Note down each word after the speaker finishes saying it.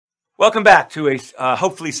Welcome back to a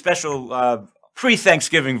hopefully special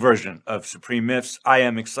pre-Thanksgiving version of Supreme Myths. I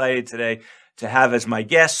am excited today to have as my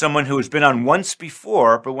guest someone who has been on once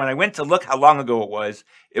before, but when I went to look how long ago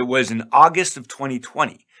it was in August of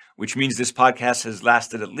 2020, which means this podcast has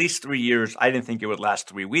lasted at least 3 years. I didn't think it would last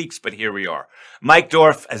 3 weeks, but here we are. Mike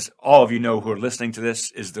Dorf, as all of you know who are listening to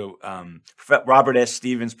this, is the Robert S.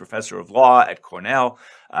 Stevens Professor of Law at Cornell.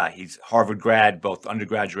 He's Harvard grad, both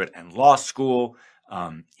undergraduate and law school.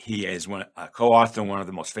 He is a co-author in one of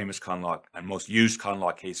the most famous con law and most used con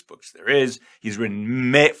law case books there is. He's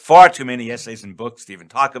written far too many essays and books to even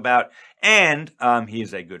talk about. And he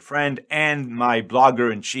is a good friend and my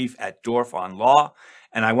blogger-in-chief at Dorf on Law.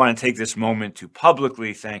 And I want to take this moment to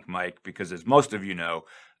publicly thank Mike because, as most of you know,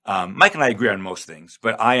 Mike and I agree on most things,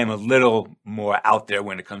 but I am a little more out there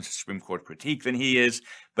when it comes to Supreme Court critique than he is.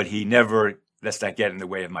 But he never lets that get in the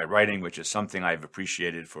way of my writing, which is something I've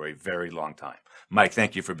appreciated for a very long time. Mike,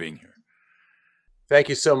 thank you for being here. Thank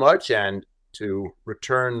you so much. And to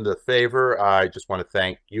return the favor, I just want to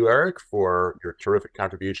thank you, Eric, for your terrific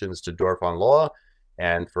contributions to Dorf on Law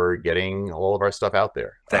and for getting all of our stuff out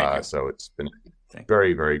there. Thank you. So it's been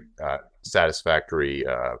very, very satisfactory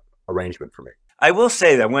arrangement for me. I will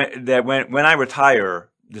say that when I retire,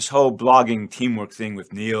 this whole blogging teamwork thing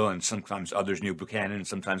with Neil and sometimes others, Neil Buchanan and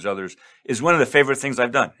sometimes others, is one of the favorite things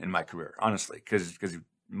I've done in my career, honestly, because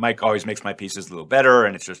Mike always makes my pieces a little better,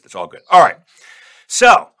 and it's all good. All right. So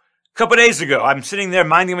a couple of days ago, I'm sitting there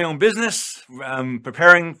minding my own business,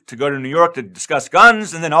 preparing to go to New York to discuss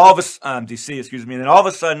guns, and then DC, and then all of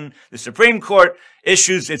a sudden, the Supreme Court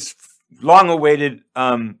issues its long-awaited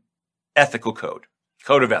ethical code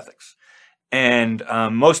of ethics. And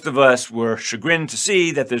most of us were chagrined to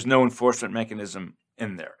see that there's no enforcement mechanism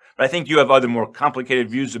in there. But I think you have other more complicated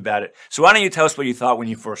views about it. So why don't you tell us what you thought when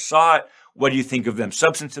you first saw it? What do you think of them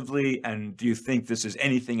substantively? And do you think this is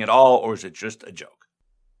anything at all, or is it just a joke?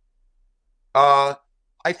 I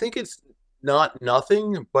think it's not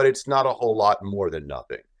nothing, but it's not a whole lot more than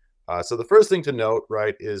nothing. So the first thing to note,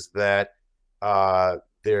 right, is that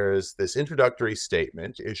there's this introductory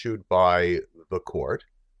statement issued by the court,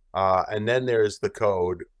 and then there's the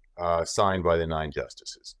code signed by the 9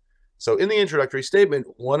 justices. So in the introductory statement,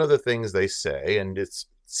 one of the things they say, and it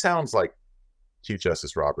sounds like Chief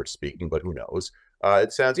Justice Roberts speaking, but who knows?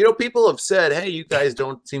 It sounds, people have said, hey, you guys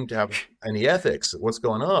don't seem to have any ethics. What's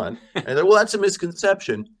going on? And they're, well, that's a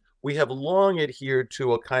misconception. We have long adhered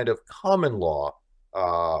to a kind of common law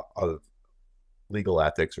of legal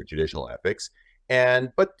ethics or judicial ethics.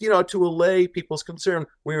 But to allay people's concern,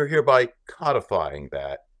 we are hereby codifying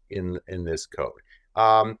that in this code.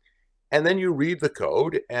 And then you read the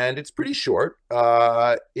code, and it's pretty short.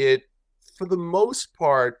 It, for the most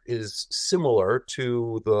part, is similar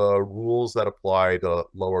to the rules that apply to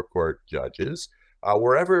lower court judges.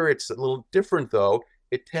 Wherever it's a little different, though,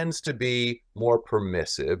 it tends to be more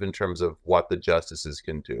permissive in terms of what the justices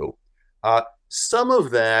can do. Some of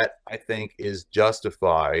that, I think, is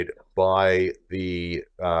justified by the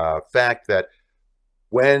fact that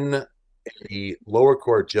when the lower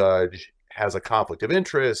court judge has a conflict of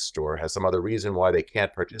interest or has some other reason why they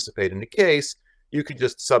can't participate in the case, you can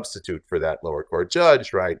just substitute for that lower court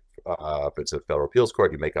judge, right? If it's a federal appeals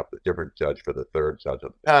court, you make up a different judge for the third judge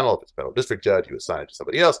of the panel. If it's a federal district judge, you assign it to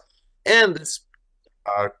somebody else. And this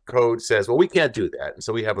code says, well, we can't do that. And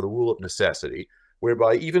so we have the rule of necessity,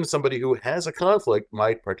 whereby even somebody who has a conflict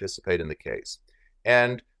might participate in the case.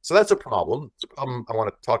 And so that's a problem. It's a problem I want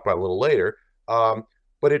to talk about a little later.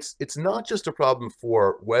 But it's not just a problem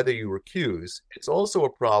for whether you recuse. It's also a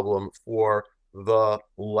problem for the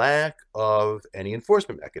lack of any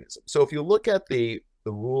enforcement mechanism. So if you look at the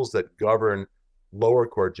rules that govern lower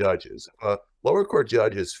court judges, lower court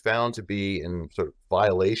judge is found to be in sort of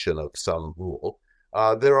violation of some rule.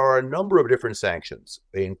 There are a number of different sanctions.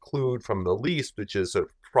 They include, from the least, which is sort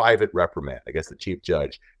of private reprimand. I guess the chief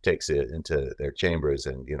judge takes it into their chambers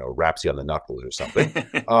and raps you on the knuckles or something.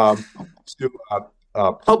 To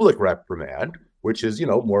public reprimand, which is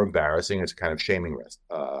more embarrassing. It's a kind of shaming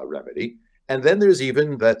remedy. And then there's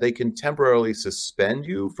even that they can temporarily suspend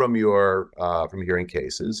you from from hearing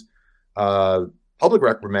cases. Public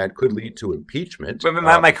reprimand could lead to impeachment. Wait,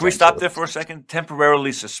 Mike, can we stop there for a second?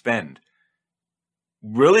 Temporarily suspend.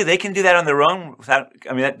 Really, they can do that on their own without?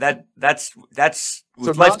 I mean, that's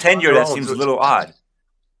with life tenure. That seems a little odd.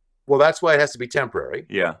 Well, that's why it has to be temporary.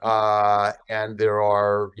 Yeah. And there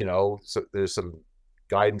are, so there's some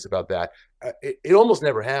guidance about that. It almost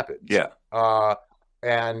never happens. Yeah.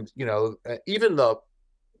 And even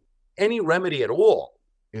any remedy at all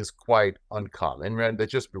is quite uncommon, and they're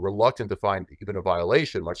just reluctant to find even a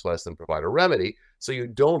violation, much less than provide a remedy. So you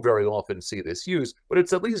don't very often see this used, but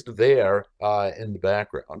it's at least there in the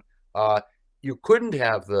background. You couldn't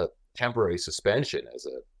have the temporary suspension as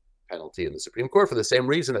a penalty in the Supreme Court for the same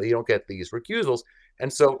reason that you don't get these recusals.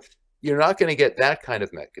 And so you're not going to get that kind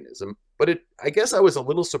of mechanism. But I guess I was a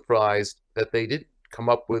little surprised that they didn't come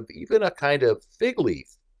up with even a kind of fig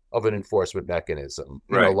leaf of an enforcement mechanism.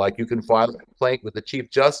 You know, like you can file a complaint with the Chief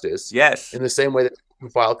Justice in the same way that you can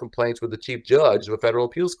file complaints with the Chief Judge of a federal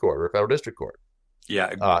appeals court or a federal district court.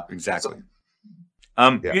 Yeah, exactly.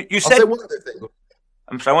 You said one other thing.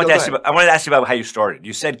 I'm sorry, I wanted to ask you about how you started.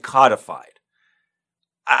 You said codified.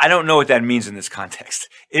 I don't know what that means in this context.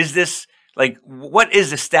 Is this like, what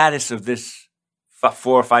is the status of this 4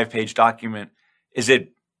 or 5 page document? Is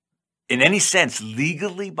it in any sense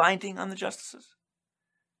legally binding on the justices?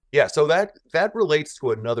 Yeah, so that relates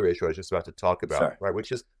to another issue I was just about to talk about, right?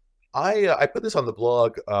 Which is, I put this on the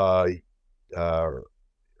blog earlier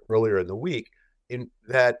in the week, in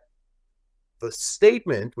that the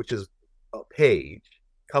statement, which is a page,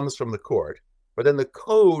 comes from the court, but then the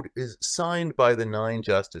code is signed by the 9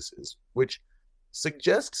 justices, which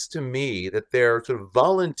suggests to me that they're sort of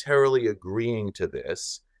voluntarily agreeing to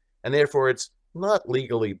this, and therefore it's not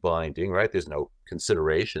legally binding, right? There's no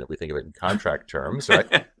consideration if we think of it in contract terms,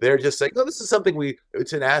 right? They're just saying, "No, this is something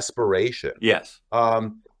it's an aspiration." Yes.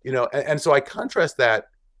 You know, and so I contrast that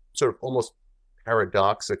sort of almost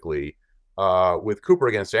paradoxically with Cooper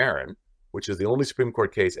against Aaron, which is the only Supreme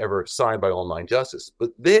Court case ever signed by all 9 justices.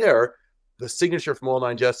 But there, the signature from all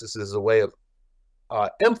 9 justices is a way of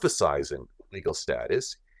emphasizing legal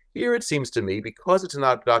status. Here, it seems to me, because it's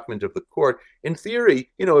not a document of the court, in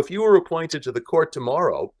theory, you know, if you were appointed to the court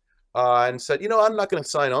tomorrow and said, you know, I'm not going to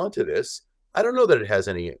sign on to this, I don't know that it has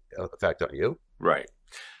any effect on you. Right.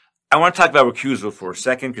 I want to talk about recusal for a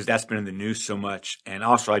second because that's been in the news so much. And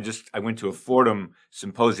also, I went to a Fordham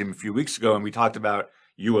symposium a few weeks ago, and we talked about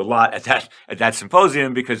you a lot at that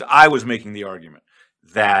symposium because I was making the argument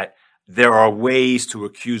that there are ways to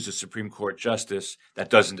accuse a Supreme Court justice that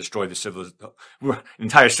doesn't destroy the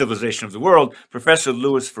entire civilization of the world. Professor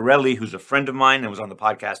Louis Farrelly, who's a friend of mine and was on the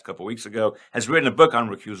podcast a couple of weeks ago, has written a book on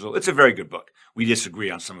recusal. It's a very good book. We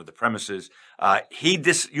disagree on some of the premises.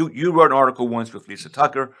 You wrote an article once with Lisa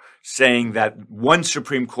Tucker saying that one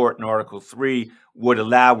Supreme Court in Article 3 would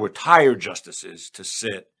allow retired justices to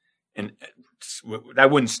sit, and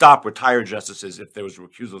that wouldn't stop retired justices if there was a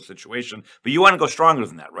recusal situation. But you want to go stronger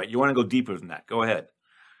than that, right? You want to go deeper than that. Go ahead.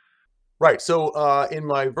 Right. So in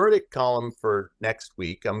my verdict column for next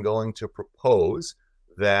week, I'm going to propose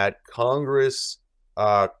that Congress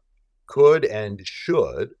could and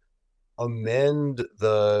should amend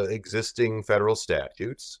the existing federal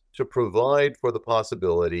statutes to provide for the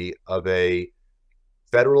possibility of a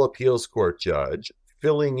federal appeals court judge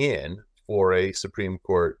filling in for a Supreme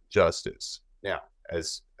Court justice. Now,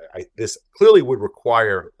 this clearly would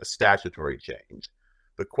require a statutory change.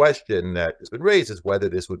 The question that has been raised is whether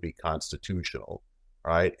this would be constitutional,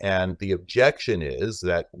 right? And the objection is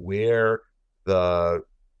that where the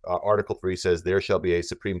Article 3 says there shall be a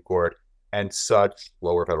Supreme Court and such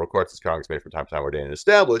lower federal courts as Congress may from time to time ordain and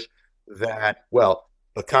establish, that, well,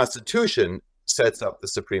 the Constitution sets up the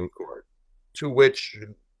Supreme Court, to which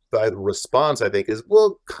the response, I think, is,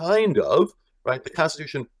 well, kind of, right? The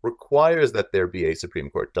Constitution requires that there be a Supreme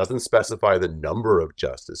Court, doesn't specify the number of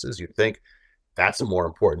justices. You'd think that's a more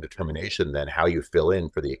important determination than how you fill in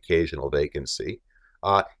for the occasional vacancy.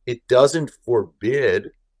 It doesn't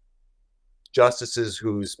forbid justices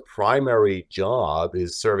whose primary job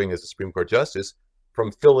is serving as a Supreme Court justice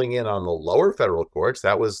from filling in on the lower federal courts.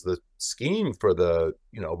 That was the scheme for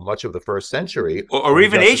much of the first century. Or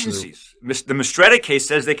even agencies. The Mistretta case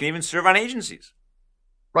says they can even serve on agencies.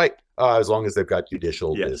 Right. As long as they've got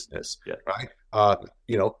judicial business. Yeah. Right.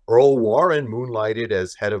 Earl Warren moonlighted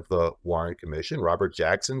as head of the Warren Commission. Robert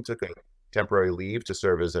Jackson took a temporary leave to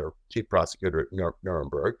serve as a chief prosecutor at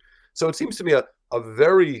Nuremberg. So it seems to me a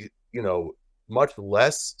very, much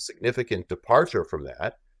less significant departure from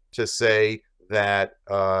that to say that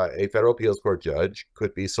a federal appeals court judge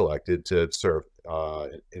could be selected to serve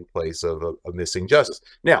in place of a missing justice.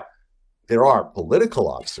 Now, there are political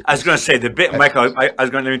obstacles. I was going to say Michael. I was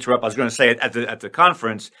going to interrupt. I was going to say at the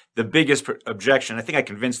conference, the biggest objection. I think I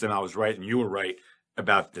convinced them I was right and you were right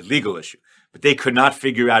about the legal issue, but they could not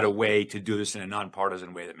figure out a way to do this in a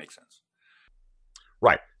nonpartisan way that makes sense.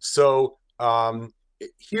 Right. So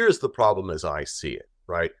here's the problem as I see it.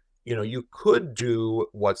 Right. You could do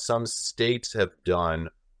what some states have done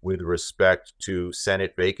with respect to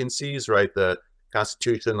Senate vacancies. Right. The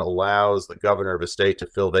Constitution allows the governor of a state to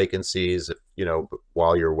fill vacancies,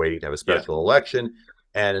 while you're waiting to have a special election.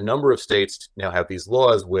 And a number of states now have these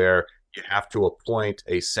laws where you have to appoint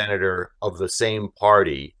a senator of the same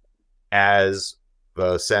party as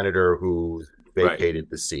the senator who vacated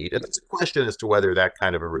the seat. And it's a question as to whether that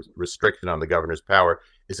kind of a restriction on the governor's power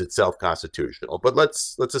is itself constitutional. But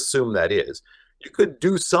let's assume that is. You could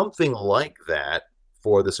do something like that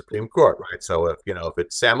for the Supreme Court, right? So if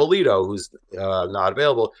it's Sam Alito who's not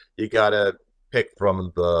available, you got to pick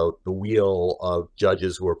from the wheel of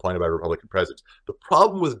judges who are appointed by Republican presidents. The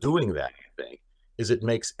problem with doing that, I think, is it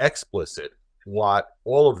makes explicit what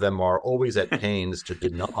all of them are always at pains to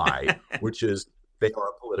deny, which is they are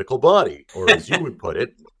a political body, or as you would put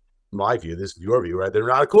it, my view, this is your view, right? They're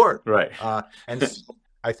not a court, right? And so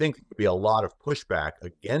I think there would be a lot of pushback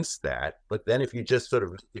against that. But then if you just sort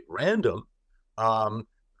of make it random,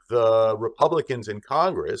 the Republicans in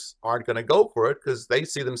Congress aren't going to go for it because they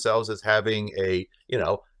see themselves as having a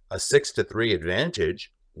 6-3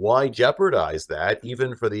 advantage. Why jeopardize that,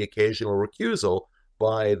 even for the occasional recusal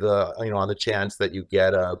by on the chance that you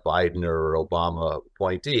get a Biden or Obama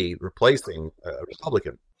appointee replacing a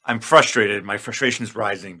Republican? I'm frustrated. My frustration is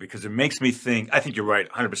rising because it makes me think, I think you're right,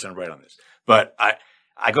 100% right on this. But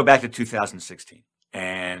I go back to 2016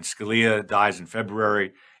 and Scalia dies in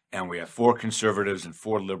February. And we have 4 conservatives and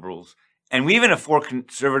 4 liberals. And we even have 4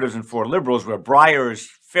 conservatives and 4 liberals, where Breyer is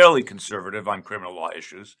fairly conservative on criminal law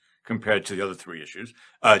issues compared to the other 3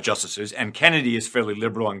 justices. And Kennedy is fairly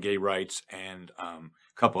liberal on gay rights and a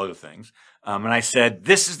couple other things. And I said,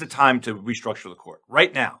 this is the time to restructure the court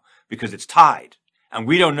right now because it's tied. And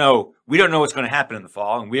we don't know what's going to happen in the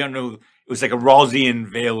fall. And we don't know. It was like a Rawlsian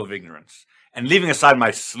veil of ignorance. And leaving aside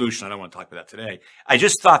my solution, I don't want to talk about that today. I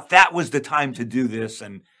just thought that was the time to do this.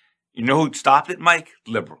 And you know who stopped it, Mike?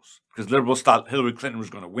 Liberals. Because liberals thought Hillary Clinton was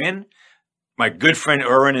going to win. My good friend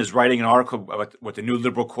Urin is writing an article about what the new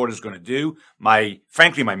liberal court is going to do.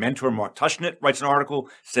 Frankly, my mentor, Mark Tushnet, writes an article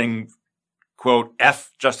saying, quote,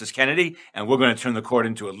 F Justice Kennedy, and we're going to turn the court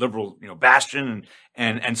into a liberal, bastion.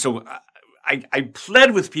 And so I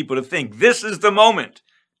pled with people to think this is the moment.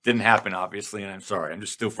 Didn't happen, obviously, and I'm sorry. I'm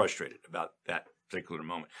just still frustrated about that particular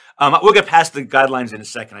moment. We'll get past the guidelines in a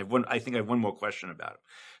second. I think I have one more question about it.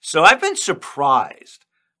 So I've been surprised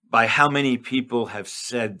by how many people have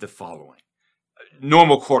said the following.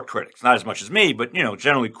 Normal court critics, not as much as me, but,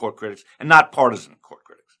 generally court critics and not partisan court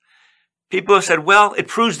critics. People have said, well, it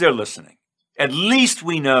proves they're listening. At least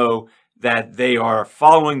we know that they are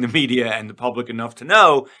following the media and the public enough to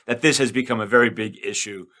know that this has become a very big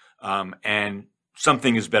issue and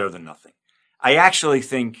something is better than nothing. I actually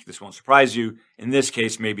think, this won't surprise you, in this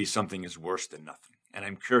case, maybe something is worse than nothing. And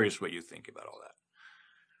I'm curious what you think about all that.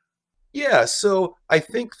 Yeah, so I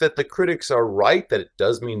think that the critics are right that it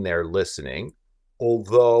does mean they're listening,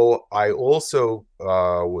 although I also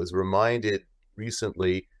was reminded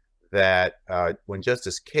recently that when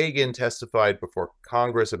Justice Kagan testified before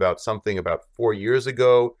Congress about something about 4 years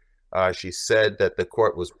ago, she said that the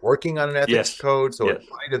court was working on an ethics code, so it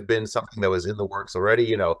might have been something that was in the works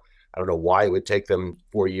already. I don't know why it would take them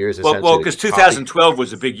 4 years. Well, because 2012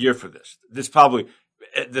 was a big year for this. This probably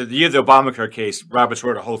the year of the Obamacare case, Roberts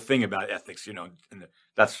wrote a whole thing about ethics.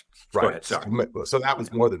 That's right. Go ahead. Sorry. So that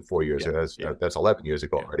was more than 4 years. That's 11 years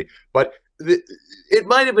ago already. But it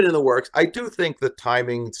might have been in the works. I do think the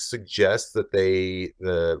timing suggests that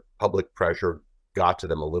the public pressure got to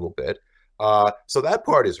them a little bit. So that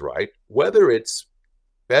part is right. Whether it's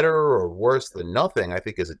better or worse than nothing, I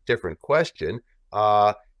think, is a different question.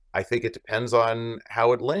 I think it depends on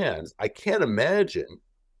how it lands. I can't imagine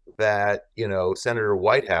that, Senator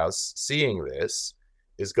Whitehouse seeing this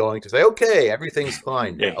is going to say, okay, everything's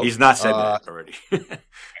fine now. He's not said that already.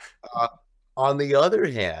 On the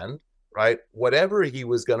other hand, right, whatever he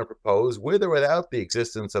was going to propose, with or without the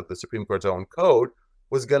existence of the Supreme Court's own code,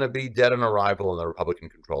 was going to be dead on arrival in the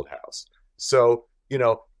Republican-controlled House. So,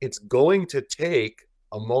 it's going to take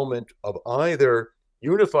a moment of either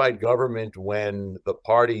unified government when the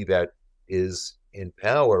party that is in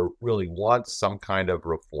power really wants some kind of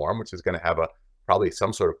reform, which is going to have probably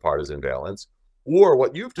some sort of partisan valence, or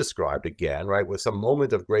what you've described again, right, with some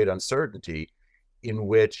moment of great uncertainty in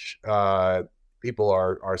which people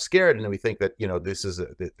are scared, and we think that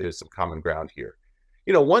there's some common ground here.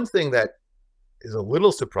 One thing that is a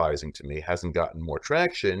little surprising to me, hasn't gotten more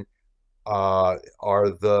traction, are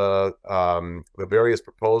the various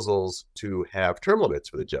proposals to have term limits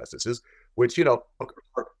for the justices, which are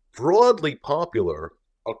broadly popular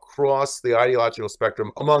across the ideological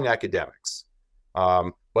spectrum among academics,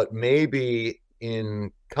 but maybe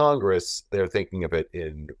in Congress, they're thinking of it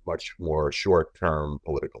in much more short-term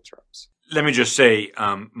political terms. Let me just say,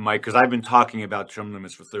 Mike, because I've been talking about term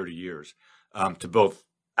limits for 30 years to both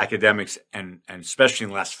academics and especially in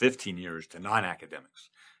the last 15 years to non-academics.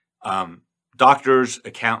 Doctors,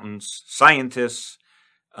 accountants, scientists,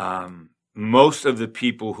 most of the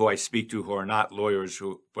people who I speak to who are not lawyers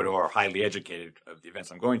but who are highly educated of the events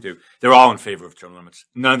I'm going to, they're all in favor of term limits.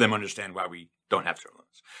 None of them understand why we don't have term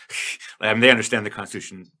limits. I mean, they understand the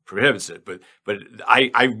Constitution prohibits it, but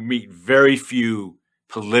I meet very few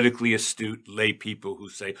politically astute lay people who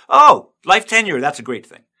say, "Oh, life tenure, that's a great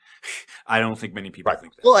thing." I don't think many people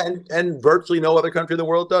think that. Well, and virtually no other country in the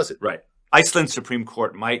world does it. Right. Iceland's Supreme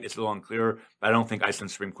Court might. It's a little unclear, but I don't think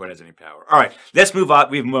Iceland's Supreme Court has any power. All right, let's move on.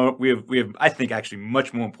 We have I think actually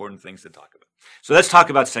much more important things to talk about. So let's talk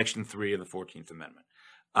about Section 3 of the 14th Amendment.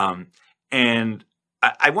 And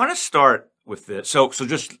I want to start with this. So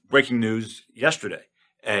just breaking news yesterday.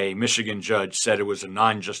 A Michigan judge said it was at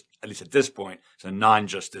least at this point, it's a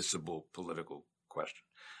non-justiciable political question.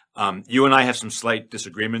 You and I have some slight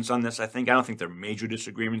disagreements on this, I think. I don't think they're major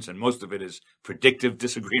disagreements, and most of it is predictive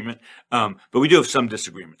disagreement. But we do have some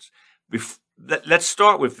disagreements. Let's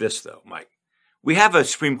start with this, though, Mike. We have a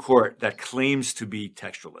Supreme Court that claims to be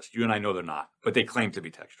textualist. You and I know they're not, but they claim to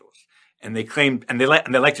be textualist. And they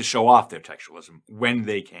like to show off their textualism when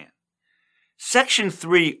they can. Section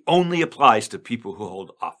 3 only applies to people who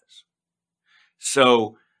hold office.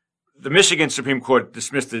 So the Michigan Supreme Court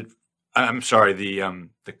dismissed it. I'm sorry, the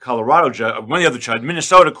Colorado judge, one of the other judges,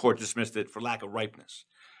 Minnesota court dismissed it for lack of ripeness,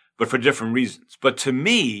 but for different reasons. But to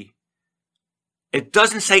me, it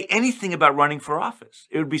doesn't say anything about running for office.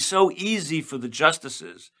 It would be so easy for the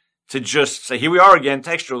justices to just say, here we are again,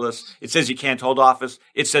 textualists. It says you can't hold office.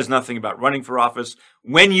 It says nothing about running for office.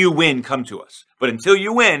 When you win, come to us. But until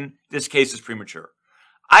you win, this case is premature.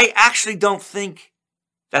 I actually don't think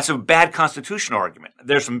that's a bad constitutional argument.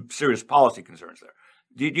 There's some serious policy concerns there.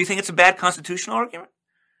 Do you think it's a bad constitutional argument?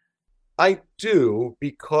 I do,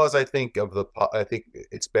 because I think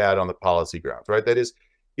it's bad on the policy grounds, right? That is,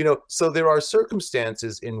 so there are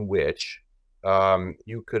circumstances in which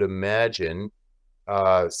you could imagine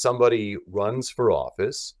somebody runs for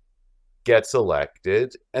office, gets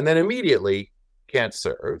elected, and then immediately can't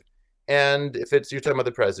serve. And if you're talking about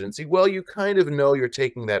the presidency, well, you kind of know you're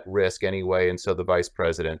taking that risk anyway, and so the vice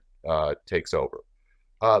president takes over.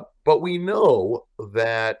 But we know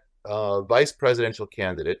that vice presidential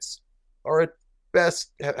candidates are at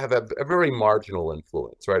best have a very marginal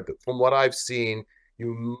influence, right? From what I've seen,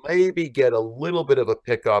 you maybe get a little bit of a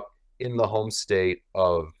pickup in the home state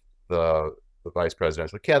of the vice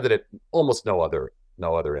presidential candidate, almost no other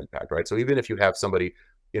impact, right? So even if you have somebody,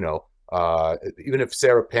 even if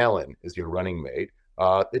Sarah Palin is your running mate,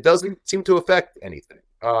 it doesn't seem to affect anything,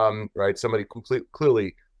 right? Somebody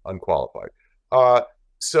clearly unqualified.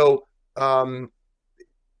 So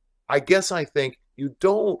I guess I think you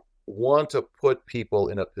don't want to put people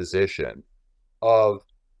in a position of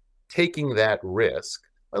taking that risk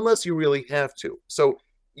unless you really have to. So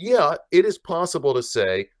yeah, it is possible to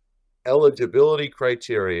say eligibility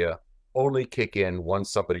criteria only kick in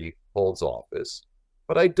once somebody holds office.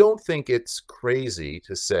 But I don't think it's crazy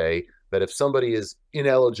to say that if somebody is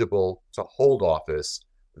ineligible to hold office,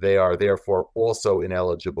 they are therefore also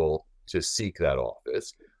ineligible to seek that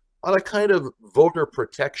office, on a kind of voter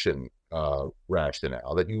protection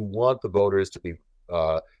rationale, that you want the voters to be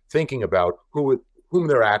thinking about whom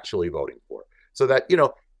they're actually voting for. So that,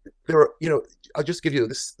 I'll just give you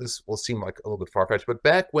this will seem like a little bit far-fetched, but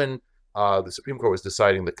back when the Supreme Court was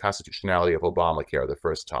deciding the constitutionality of Obamacare the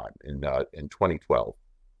first time in 2012,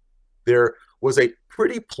 there was a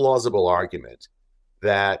pretty plausible argument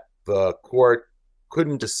that the court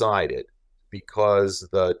couldn't decide it because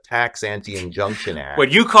the Tax Anti-Injunction Act.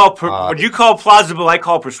 What you call plausible, I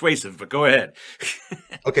call persuasive. But go ahead.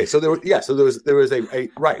 Okay, so there was a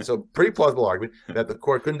right. So pretty plausible argument that the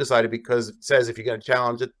court couldn't decide it because it says if you're going to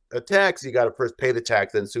challenge a tax, you got to first pay the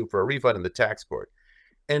tax, then sue for a refund in the tax court.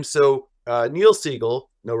 And so Neil Siegel,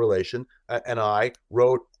 no relation, and I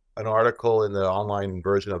wrote an article in the online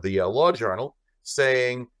version of the Law Journal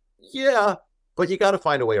saying, yeah, but you got to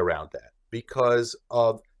find a way around that because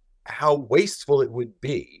of how wasteful it would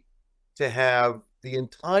be to have the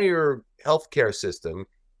entire healthcare system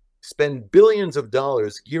spend billions of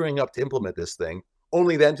dollars gearing up to implement this thing,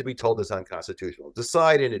 only then to be told it's unconstitutional.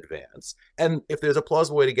 Decide in advance. And if there's a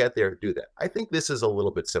plausible way to get there, do that. I think this is a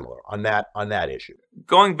little bit similar on that issue.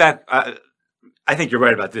 Going back, I think you're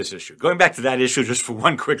right about this issue. Going back to that issue just for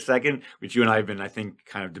one quick second, which you and I have been, I think,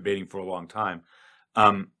 kind of debating for a long time.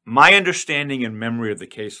 My understanding and memory of the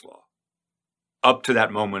case law up to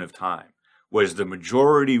that moment of time was the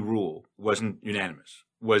majority rule wasn't unanimous,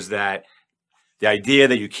 was that the idea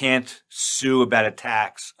that you can't sue about a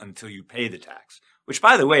tax until you pay the tax, which,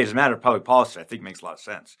 by the way, as a matter of public policy, I think makes a lot of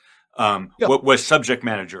sense, what was subject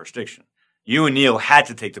matter jurisdiction. You and Neil had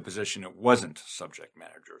to take the position it wasn't subject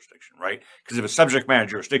matter jurisdiction, right? Because if it's subject matter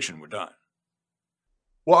jurisdiction, we're done.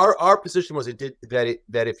 Well, our position was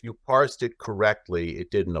that if you parsed it correctly,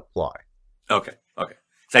 it didn't apply. Okay.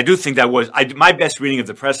 So I do think that was my best reading of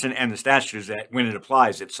the precedent and the statute is that when it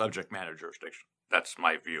applies, it's subject matter jurisdiction. That's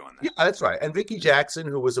my view on that. Yeah, that's right. And Vicky Jackson,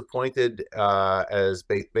 who was appointed as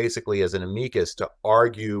basically as an amicus to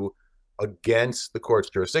argue against the court's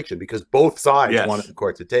jurisdiction, because both sides wanted the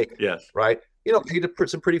court to take it. Yes. Right. Made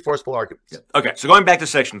some pretty forceful arguments. Okay. So going back to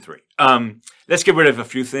Section 3, let's get rid of a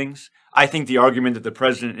few things. I think the argument that the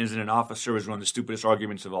president isn't an officer is one of the stupidest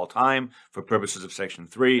arguments of all time for purposes of Section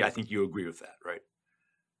 3. I think you agree with that, right?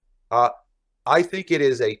 I think it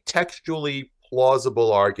is a textually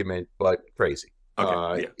plausible argument, but crazy.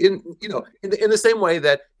 Okay. In the same way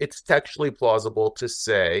that it's textually plausible to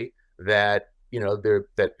say that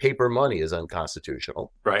that paper money is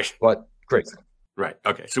unconstitutional, right? But crazy. Right.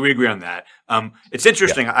 Okay. So we agree on that. It's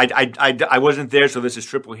interesting. Yeah. I wasn't there, so this is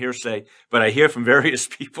triple hearsay, but I hear from various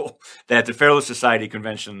people that at the Federalist Society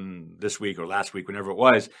convention this week or last week, whenever it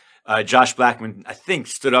was, Josh Blackman, I think,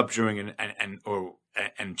 stood up during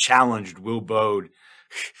and challenged Will Bode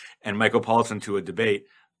and Michael Paulson to a debate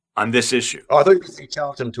on this issue. Oh, I thought you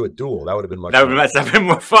challenged him to a duel. That would have been much. That would have been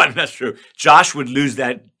more fun. That's true. Josh would lose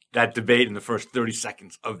that debate in the first 30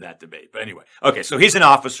 seconds of that debate. But anyway, okay, so he's an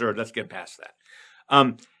officer. Let's get past that.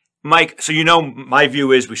 Mike, so my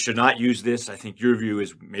view is we should not use this. I think your view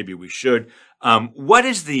is maybe we should. What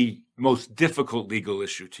is the most difficult legal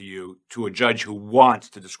issue to you, to a judge who wants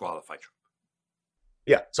to disqualify Trump?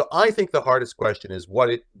 Yeah, so I think the hardest question is what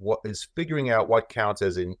is figuring out what counts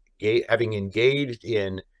as having engaged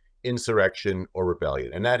in insurrection or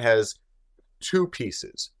rebellion. And that has two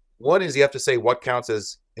pieces. One is you have to say what counts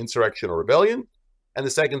as insurrection or rebellion. And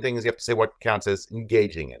the second thing is you have to say what counts as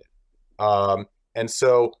engaging in it. And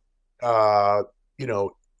so,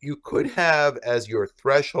 you could have as your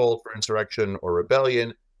threshold for insurrection or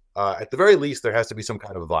rebellion, at the very least, there has to be some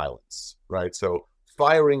kind of violence, right? So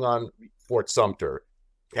firing on Fort Sumter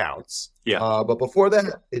counts. Yeah. But before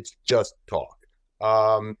that, it's just talk.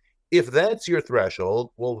 If that's your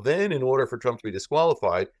threshold, well, then in order for Trump to be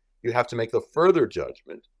disqualified, you have to make the further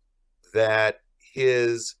judgment that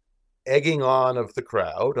his egging on of the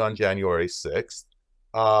crowd on January 6th,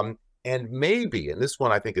 and maybe, and this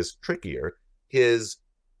one I think is trickier, his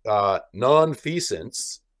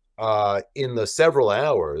nonfeasance in the several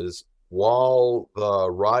hours while the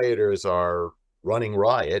rioters are running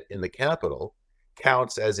riot in the Capitol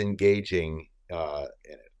counts as engaging in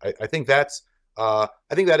it. I think that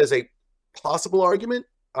is a possible argument.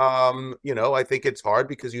 I think it's hard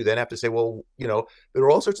because you then have to say, well, there are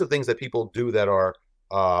all sorts of things that people do that are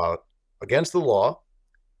against the law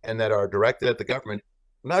and that are directed at the government.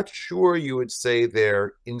 I'm not sure you would say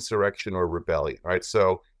they're insurrection or rebellion, right?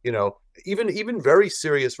 So, even very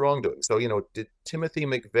serious wrongdoing. So, did Timothy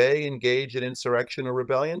McVeigh engage in insurrection or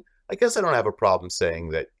rebellion? I guess I don't have a problem saying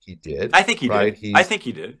that he did. I think he did. I think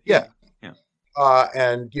he did. Yeah.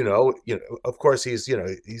 And of course he's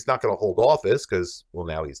not going to hold office because, well,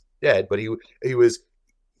 now he's dead. But you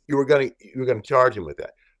were going to charge him with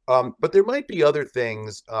that. But there might be other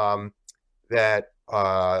things that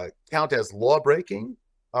count as law breaking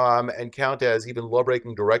and count as even law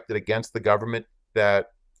breaking directed against the government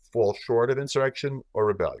that fall short of insurrection or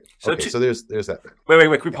rebellion. So there's that. Wait.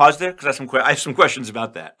 Can we pause there? Because I have some questions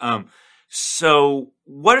about that. So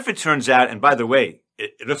what if it turns out, and by the way,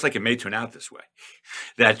 it looks like it may turn out this way,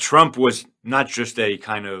 that Trump was not just a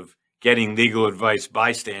kind of getting legal advice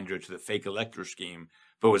bystander to the fake elector scheme,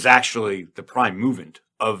 but was actually the prime movement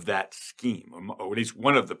of that scheme, or at least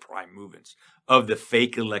one of the prime movements of the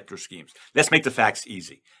fake elector schemes. Let's make the facts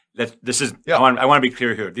easy. I want to be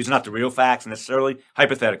clear here. These are not the real facts necessarily,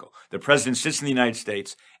 hypothetical. The president sits in the United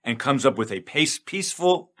States and comes up with a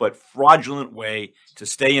peaceful but fraudulent way to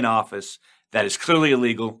stay in office that is clearly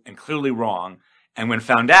illegal and clearly wrong. And when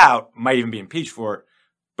found out, might even be impeached for it,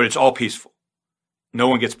 but it's all peaceful. No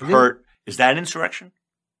one gets hurt. Mm-hmm. Is that an insurrection?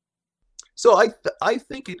 So I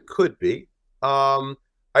think it could be.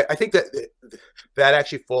 I think that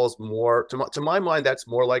actually falls more to my mind. That's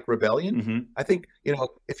more like rebellion. Mm-hmm. I think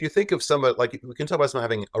if you think of someone like we can talk about someone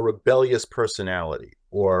having a rebellious personality,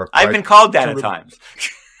 or I've been called that at times.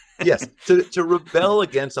 Yes, to rebel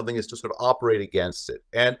against something is to sort of operate against it,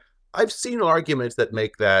 and I've seen arguments that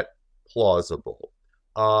make that plausible.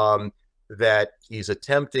 That he's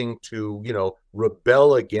attempting to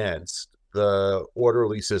rebel against the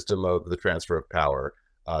orderly system of the transfer of power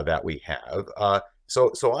that we have.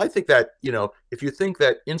 So I think that, if you think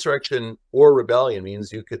that insurrection or rebellion means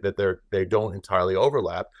that they don't entirely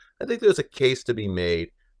overlap, I think there's a case to be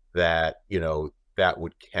made that that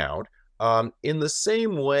would count. In the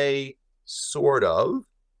same way, sort of,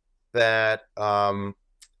 that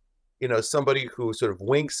somebody who sort of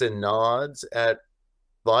winks and nods at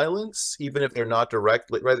violence, even if they're not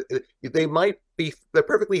directly right, they're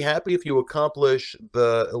perfectly happy if you accomplish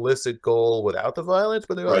the illicit goal without the violence,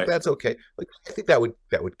 but they're like, that's okay. Like, I think that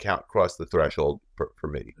would count, cross the threshold for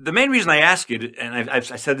me. The main reason I ask you, and I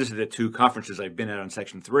said this at the 2 conferences I've been at on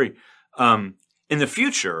Section 3, in the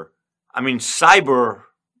future, I mean, cyber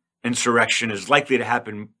insurrection is likely to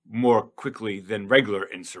happen more quickly than regular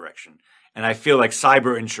insurrection. And I feel like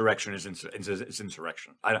cyber insurrection is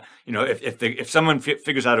insurrection. If someone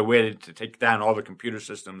figures out a way to take down all the computer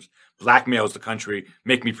systems, blackmails the country,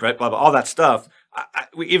 make me blah, blah, all that stuff,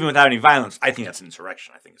 even without any violence, I think that's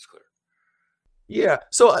insurrection. I think it's clear. Yeah.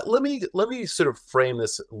 So let me sort of frame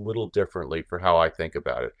this a little differently for how I think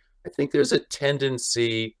about it. I think there's a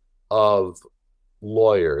tendency of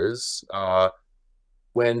lawyers,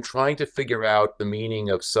 when trying to figure out the meaning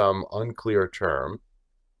of some unclear term,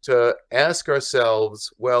 to ask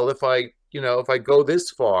ourselves, well, if I go this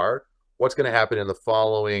far, what's going to happen in the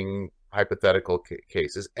following hypothetical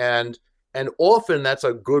cases? And often that's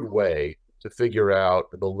a good way to figure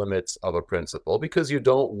out the limits of a principle, because you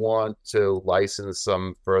don't want to license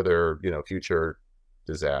some further, future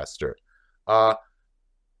disaster.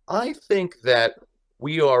 I think that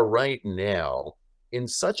we are right now in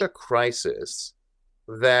such a crisis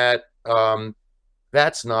that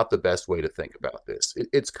that's not the best way to think about this.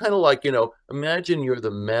 It's kind of like, imagine you're the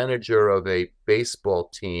manager of a baseball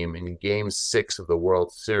team in Game 6 of the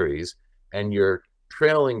World Series, and you're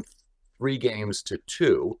trailing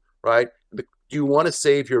 3-2, right? Do you want to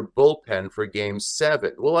save your bullpen for Game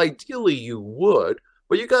 7? Well, ideally you would,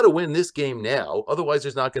 but you got to win this game now. Otherwise,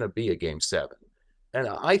 there's not going to be a Game 7. And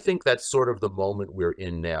I think that's sort of the moment we're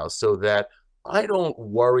in now, so that I don't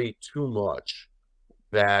worry too much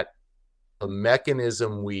that the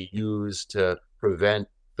mechanism we use to prevent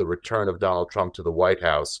the return of Donald Trump to the White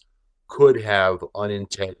House could have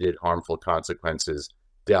unintended harmful consequences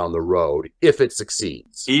down the road if it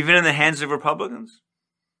succeeds. Even in the hands of Republicans?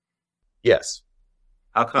 Yes.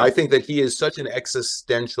 How come? I think that he is such an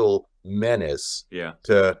existential menace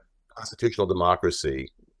to constitutional democracy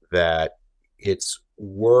that it's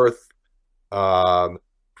worth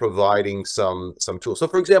providing some tools. So,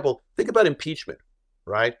 for example, think about impeachment,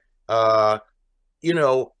 right? From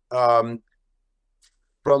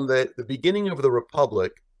the beginning of the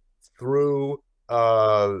Republic through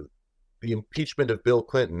the impeachment of Bill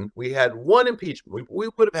Clinton, we had one impeachment. We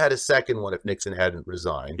would have had a second one if Nixon hadn't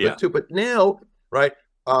resigned. Yeah. But now, right,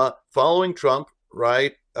 following Trump,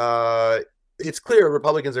 right, it's clear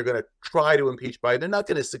Republicans are going to try to impeach Biden. They're not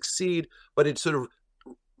going to succeed, but it sort of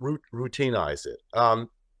routinize it.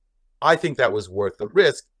 I think that was worth the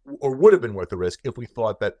risk, or would have been worth the risk, if we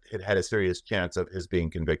thought that it had a serious chance of his being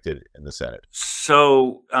convicted in the Senate.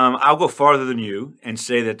 So I'll go farther than you and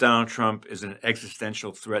say that Donald Trump is an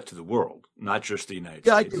existential threat to the world, not just the United States.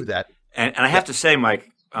 Yeah, I do that. And I have to say, Mike,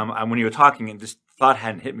 when you were talking, and this thought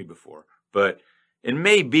hadn't hit me before, but it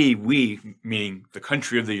may be we, meaning the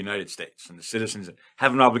country of the United States and the citizens,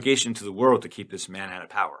 have an obligation to the world to keep this man out of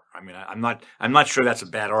power. I mean, I'm not sure that's a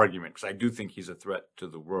bad argument, because I do think he's a threat to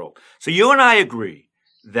the world. So you and I agree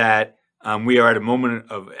that we are at a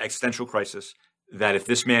moment of existential crisis, that if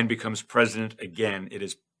this man becomes president again, it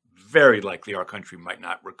is very likely our country might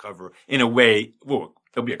not recover in a way, well,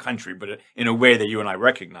 there'll be a country, but in a way that you and I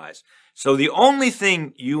recognize. So the only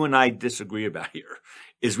thing you and I disagree about here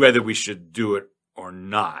is whether we should do it or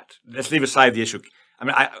not. Let's leave aside the issue. I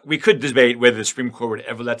mean, we could debate whether the Supreme Court would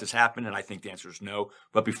ever let this happen, and I think the answer is no.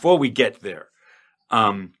 But before we get there,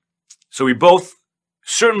 so we both,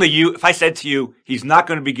 certainly you, if I said to you, he's not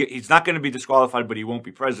going to be disqualified, but he won't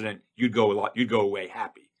be president, you'd go away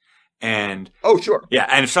happy. And oh, sure. Yeah.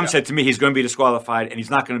 And if someone said to me, he's going to be disqualified and he's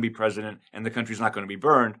not going to be president and the country's not going to be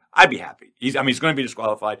burned, I'd be happy. He's going to be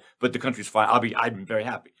disqualified, but the country's fine. I'd be very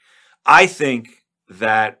happy. I think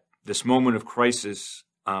that this moment of crisis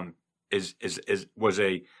was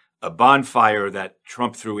a bonfire that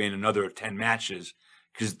Trump threw in another 10 matches,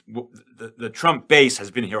 because the Trump base has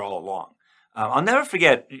been here all along. I'll never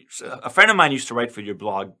forget, a friend of mine used to write for your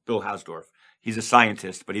blog, Bill Hausdorf. He's a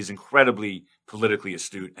scientist, but he's incredibly politically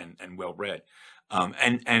astute and well-read.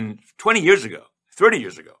 And 20 years ago, 30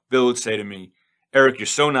 years ago, Bill would say to me, Eric, you're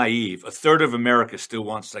so naive. A third of America still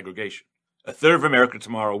wants segregation. A third of America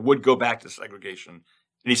tomorrow would go back to segregation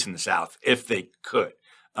at least in the South, if they could.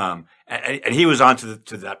 And he was on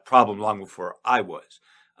to that problem long before I was.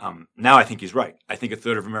 Now I think he's right. I think a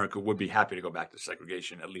third of America would be happy to go back to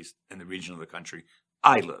segregation, at least in the region of the country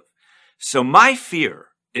I live. So my fear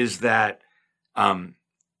is that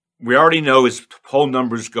we already know his poll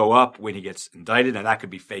numbers go up when he gets indicted, and that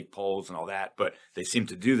could be fake polls and all that, but they seem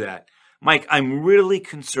to do that. Mike, I'm really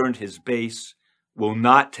concerned his base will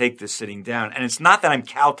not take this sitting down. And it's not that I'm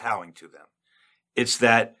kowtowing to them. It's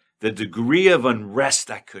that the degree of unrest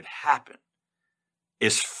that could happen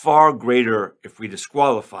is far greater if we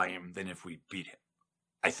disqualify him than if we beat him,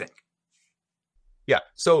 I think. Yeah.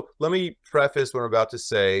 So let me preface what I'm about to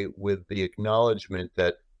say with the acknowledgement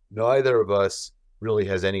that neither of us really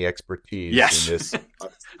has any expertise in this.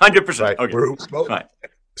 100%. Right? Okay.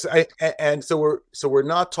 So we're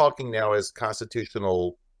not talking now as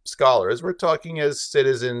constitutional scholars. We're talking as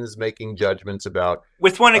citizens making judgments about.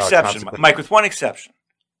 With one exception, Mike. With one exception,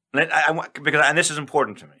 and this is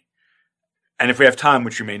important to me. And if we have time,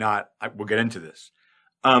 which you may not, we'll get into this.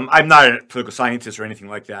 I'm not a political scientist or anything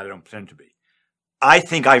like that. I don't pretend to be. I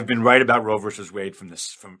think I've been right about Roe versus Wade from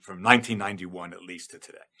 1991 at least to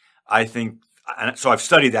today. I think, so I've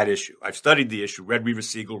studied that issue. I've studied the issue, read Reva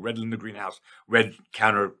Siegel, read Linda Greenhouse, read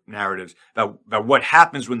counter narratives about what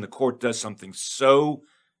happens when the court does something so,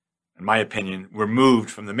 in my opinion,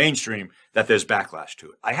 removed from the mainstream that there's backlash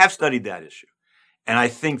to it. I have studied that issue. And I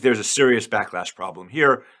think there's a serious backlash problem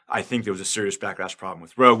here. I think there was a serious backlash problem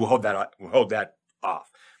with Roe. We'll hold that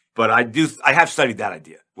off. But I have studied that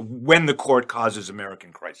idea. When the court causes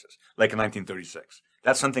American crisis, like in 1936.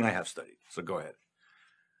 That's something I have studied. So go ahead.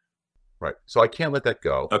 Right. So I can't let that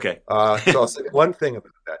go. Okay. So I'll say one thing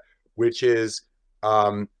about that, which is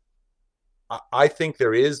I think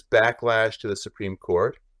there is backlash to the Supreme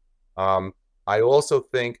Court. I also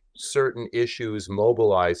think certain issues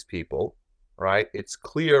mobilize people. Right. It's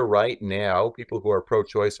clear right now people who are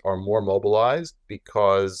pro-choice are more mobilized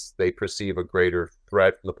because they perceive a greater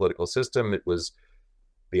threat from the political system. It was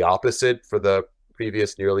the opposite for the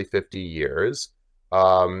previous nearly 50 years.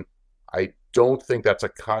 I don't think that's a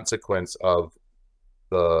consequence of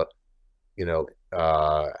the,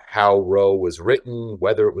 how Roe was written,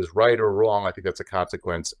 whether it was right or wrong. I think that's a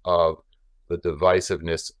consequence of the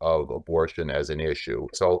divisiveness of abortion as an issue.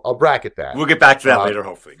 So I'll bracket that. We'll get back to that later,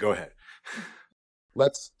 hopefully. Go ahead.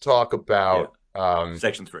 Let's talk about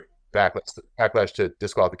Section 3. Backlash to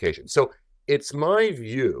disqualification. So it's my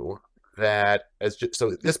view that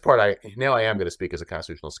this part I am going to speak as a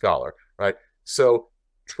constitutional scholar, right? So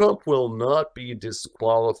Trump will not be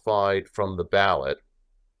disqualified from the ballot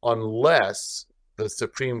unless the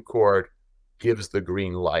Supreme Court gives the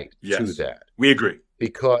green light to that. We agree.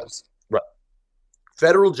 Because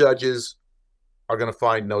federal judges are going to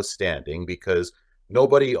find no standing because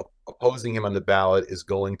nobody opposing him on the ballot is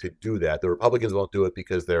going to do that. The Republicans won't do it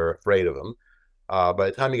because they're afraid of him. By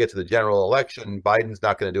the time you get to the general election, Biden's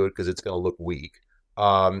not going to do it because it's going to look weak.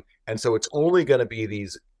 And so it's only going to be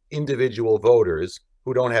these individual voters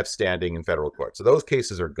who don't have standing in federal court. So those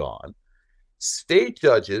cases are gone. State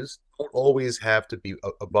judges don't always have to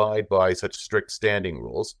abide by such strict standing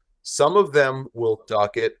rules. Some of them will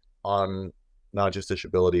docket on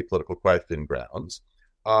non-justiciability political question grounds.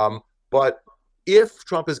 But if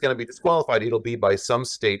Trump is going to be disqualified, it'll be by some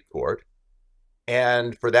state court.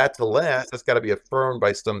 And for that to last, that's got to be affirmed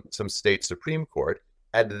by some state Supreme Court.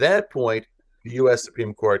 At that point, the U.S.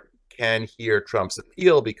 Supreme Court can hear Trump's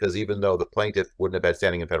appeal because even though the plaintiff wouldn't have had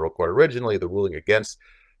standing in federal court originally, the ruling against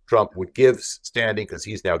Trump would give standing because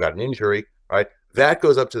he's now got an injury, right? That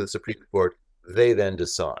goes up to the Supreme Court. They then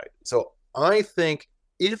decide. So I think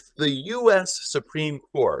if the U.S. Supreme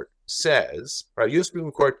Court says, right, U.S.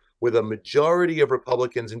 Supreme Court with a majority of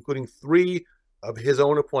Republicans, including 3 of his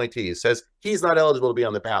own appointees, says he's not eligible to be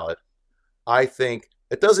on the ballot, I think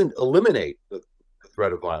it doesn't eliminate the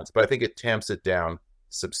threat of violence, but I think it tamps it down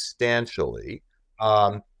substantially.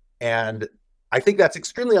 And I think that's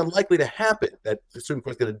extremely unlikely to happen, that the Supreme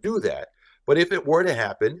Court's going to do that. But if it were to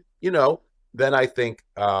happen, then I think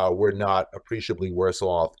we're not appreciably worse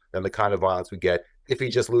off than the kind of violence we get if he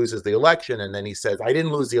just loses the election and then he says, I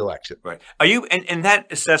didn't lose the election. Right. Are you, in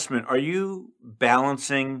that assessment, are you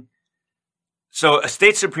balancing? So a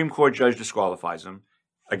state Supreme Court judge disqualifies him.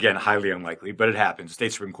 Again, highly unlikely, but it happens.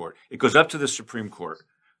 State Supreme Court. It goes up to the Supreme Court.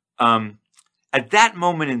 At that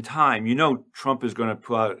moment in time, Trump is going to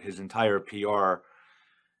pull out his entire PR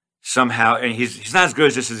somehow. And he's not as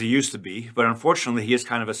good as he used to be, but unfortunately he is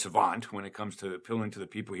kind of a savant when it comes to appealing to the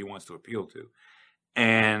people he wants to appeal to.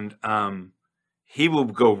 And he will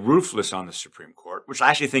go ruthless on the Supreme Court, which I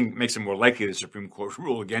actually think makes it more likely the Supreme Court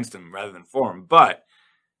rule against him rather than for him. But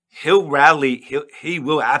he'll rally. He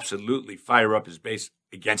will absolutely fire up his base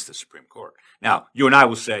against the Supreme Court. Now, you and I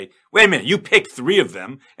will say, "Wait a minute, you picked three of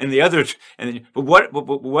them, and the others." But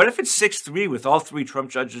what if it's 6-3 with all three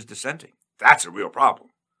Trump judges dissenting? That's a real problem.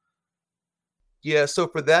 Yeah. So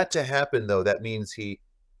for that to happen, though, that means he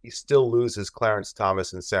still loses Clarence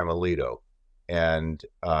Thomas and Sam Alito, and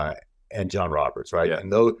John Roberts, right? Yeah.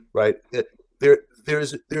 And those, right?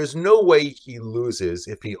 There's no way he loses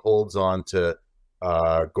if he holds on to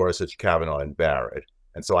Gorsuch, Kavanaugh, and Barrett,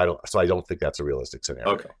 and so I don't think that's a realistic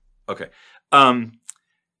scenario. Okay.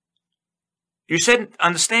 You said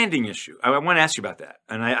on the standing issue. I want to ask you about that,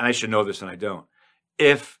 and I should know this, and I don't.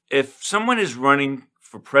 If someone is running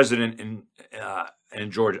for president in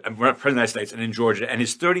Georgia, president of the United States, and in Georgia, and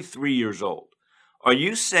is 33 years old, are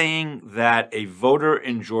you saying that a voter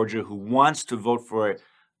in Georgia who wants to vote for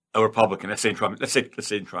a Republican, let's say Trump,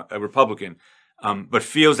 a Republican, but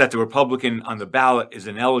feels that the Republican on the ballot is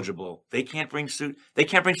ineligible, they can't bring suit? They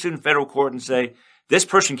can't bring suit in federal court and say, this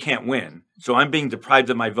person can't win, so I'm being deprived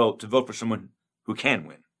of my vote to vote for someone who can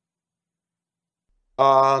win.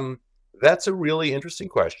 That's a really interesting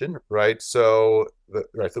question, right? So,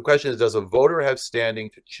 the question is, does a voter have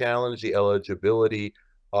standing to challenge the eligibility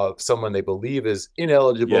of someone they believe is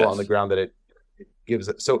ineligible on the ground that it gives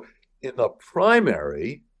it? So, in the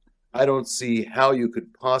primary, I don't see how you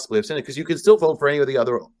could possibly have standing, because you can still vote for any of the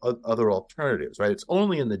other alternatives, right? It's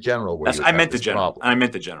only in the general where I meant the general. I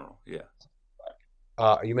meant the general. Yeah.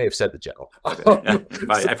 You may have said the general. Okay.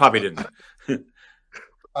 I probably didn't.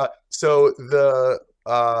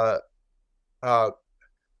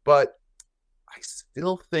 But I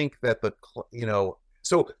still think that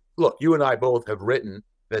so look, you and I both have written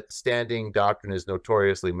that standing doctrine is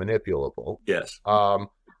notoriously manipulable. Yes.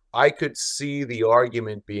 I could see the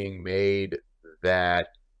argument being made that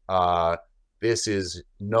this is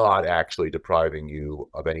not actually depriving you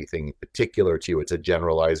of anything particular to you. It's a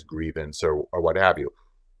generalized grievance or what have you.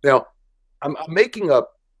 Now, I'm making a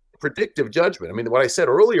predictive judgment. I mean, what I said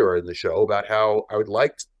earlier in the show about how I'd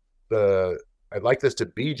like this to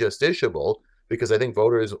be justiciable, because I think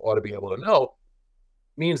voters ought to be able to know,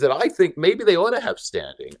 means that I think maybe they ought to have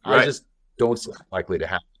standing. Right. I just don't see it likely to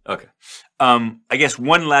happen. Okay. I guess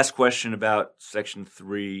one last question about Section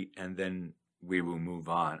 3, and then we will move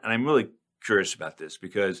on. And I'm really curious about this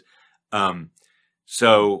because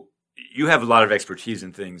so you have a lot of expertise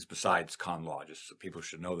in things besides con law, just so people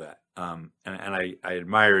should know that. And I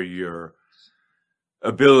admire your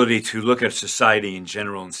ability to look at society in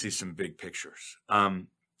general and see some big pictures.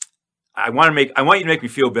 I want you to make me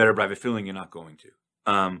feel better, but I have a feeling you're not going to.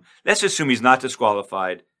 Let's assume he's not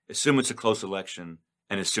disqualified, assume it's a close election,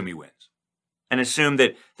 and assume he wins. And assume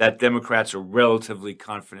that Democrats are relatively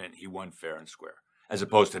confident he won fair and square, as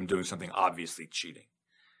opposed to him doing something obviously cheating.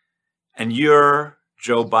 And you're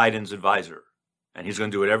Joe Biden's advisor, and he's going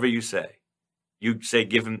to do whatever you say. You say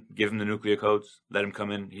give him the nuclear codes, let him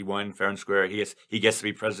come in. He won fair and square. He gets to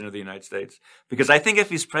be president of the United States. Because I think if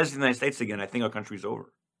he's president of the United States again, I think our country's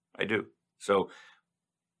over. I do. So,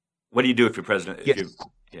 what do you do if you're president? Yeah.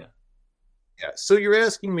 So you're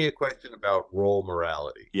asking me a question about role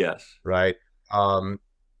morality. Yes. Right.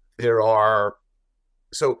 There are.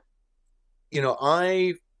 So,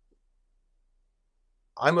 I'm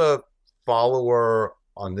a follower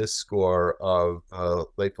on this score of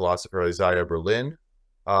late philosopher Isaiah Berlin,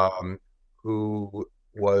 who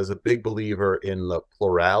was a big believer in the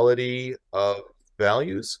plurality of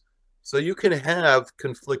values. So you can have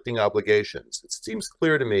conflicting obligations. It seems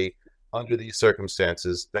clear to me under these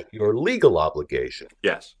circumstances that your legal obligation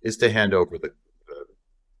is to hand over the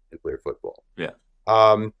nuclear football. Yeah.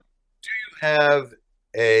 Do you have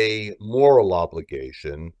a moral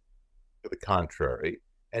obligation to the contrary?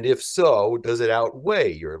 And if so, does it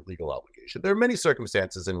outweigh your legal obligation? There are many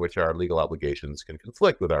circumstances in which our legal obligations can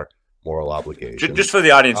conflict with our moral obligations. Just for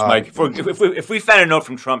the audience, Mike, if we found a note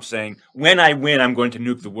from Trump saying, when I win, I'm going to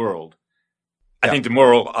nuke the world, I think the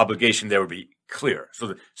moral obligation there would be clear.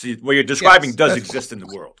 So what you're describing does exist in the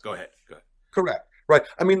world. Go ahead. Correct. Right.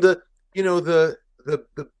 I mean, the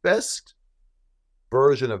best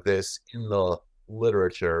version of this in the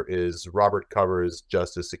literature is Robert Cover's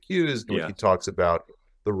Justice Accused, where he talks about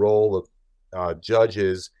the role of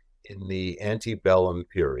judges in the antebellum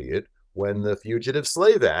period when the Fugitive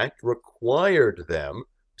Slave Act required them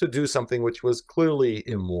to do something which was clearly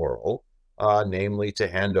immoral, namely to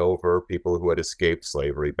hand over people who had escaped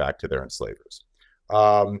slavery back to their enslavers.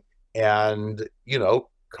 And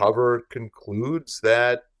Cover concludes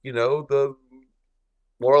that, the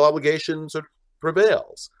moral obligation sort of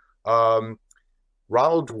prevails.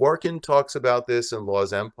 Ronald Dworkin talks about this in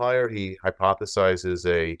Law's Empire. He hypothesizes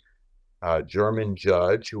a German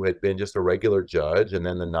judge who had been just a regular judge, and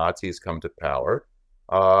then the Nazis come to power.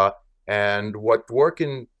 And what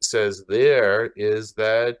Dworkin says there is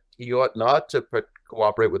that he ought not to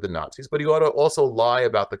cooperate with the Nazis, but he ought to also lie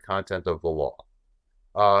about the content of the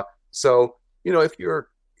law. So, if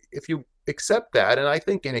you accept that, and I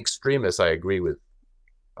think in extremis, I agree with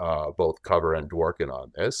both Cover and Dworkin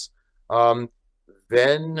on this,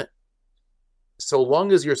 then so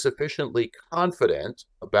long as you're sufficiently confident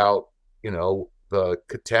about, the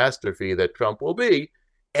catastrophe that Trump will be,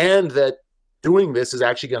 and that doing this is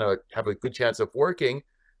actually going to have a good chance of working,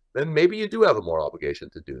 then maybe you do have a moral obligation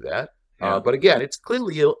to do that. Yeah. But again, it's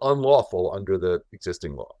clearly unlawful under the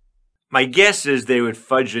existing law. My guess is they would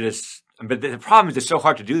fudge it but the problem is it's so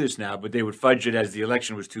hard to do this now, but they would fudge it as the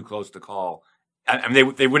election was too close to call. I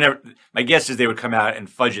mean, they would never, my guess is they would come out and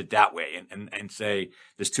fudge it that way and say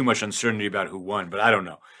there's too much uncertainty about who won, but I don't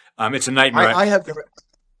know. It's a nightmare.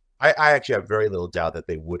 I actually have very little doubt that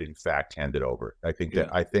they would in fact hand it over. I think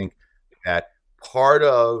that part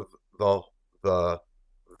of the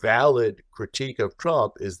valid critique of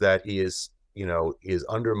Trump is that he is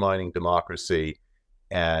undermining democracy,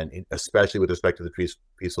 and especially with respect to the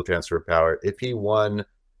peaceful transfer of power. If he won,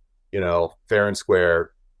 fair and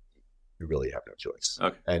square, you really have no choice.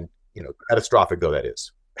 Okay. And, catastrophic though that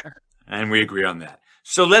is. And we agree on that.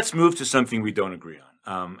 So let's move to something we don't agree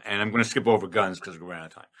on. And I'm going to skip over guns because we're running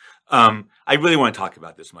out of time. I really want to talk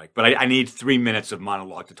about this, Mike, but I need 3 minutes of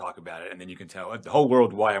monologue to talk about it, and then you can tell the whole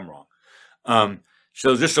world why I'm wrong.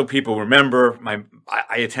 So just so people remember,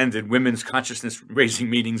 I attended women's consciousness raising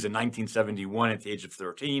meetings in 1971 at the age of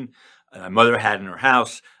 13. My mother had in her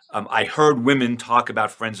house. I heard women talk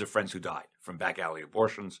about friends of friends who died from back alley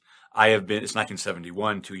abortions. It's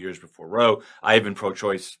 1971, 2 years before Roe. I have been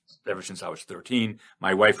pro-choice ever since I was 13.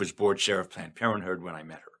 My wife was board chair of Planned Parenthood when I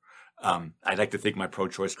met her. I'd like to think my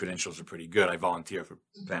pro-choice credentials are pretty good. I volunteer for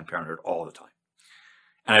Planned Parenthood all the time.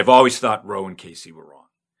 And I've always thought Roe and Casey were wrong.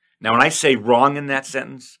 Now, when I say wrong in that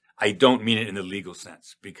sentence, I don't mean it in the legal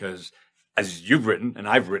sense, because as you've written and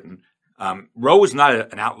I've written, Roe is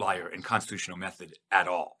not an outlier in constitutional method at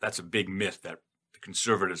all. That's a big myth that the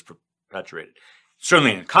conservatives perpetuated.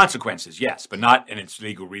 Certainly in consequences, yes, but not in its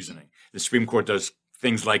legal reasoning. The Supreme Court does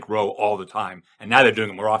things like Roe all the time, and now they're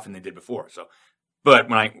doing it more often than they did before. But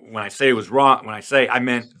when I say it was wrong, I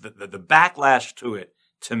meant the backlash to it,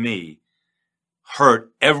 to me,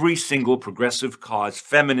 hurt every single progressive cause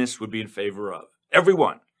feminists would be in favor of.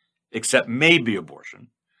 Everyone, except maybe abortion.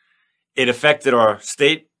 It affected our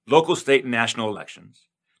local, state, and national elections.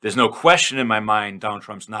 There's no question in my mind Donald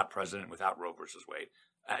Trump's not president without Roe versus Wade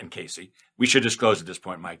and Casey. We should disclose at this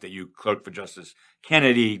point, Mike, that you clerked for Justice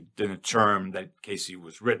Kennedy in the term that Casey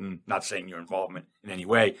was written, not saying your involvement in any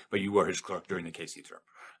way, but you were his clerk during the Casey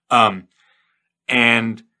term.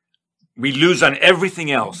 And we lose on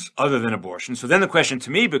everything else other than abortion. So then the question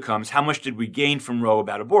to me becomes, how much did we gain from Roe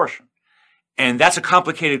about abortion? And that's a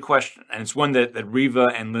complicated question. And it's one that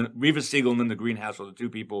Reva Siegel and Linda Greenhouse are the two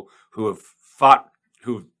people who have fought,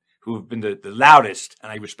 who have been the loudest,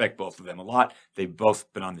 and I respect both of them a lot. They've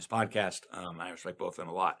both been on this podcast. I respect both of them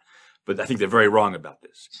a lot. But I think they're very wrong about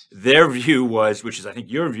this. Their view was, which is I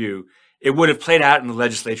think your view, it would have played out in the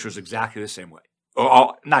legislatures exactly the same way.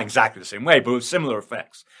 Or not exactly the same way, but with similar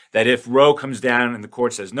effects. That if Roe comes down and the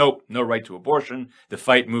court says, nope, no right to abortion, the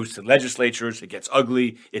fight moves to legislatures, it gets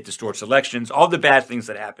ugly, it distorts elections, all the bad things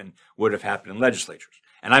that happen would have happened in legislatures.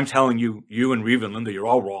 And I'm telling you, you and Reva and Linda, you're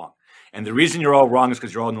all wrong. And the reason you're all wrong is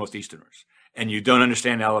because you're all Northeasterners. And you don't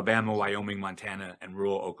understand Alabama, Wyoming, Montana, and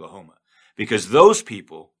rural Oklahoma. Because those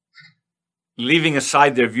people, leaving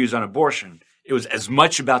aside their views on abortion, it was as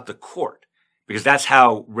much about the court. Because that's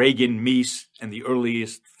how Reagan, Meese, and the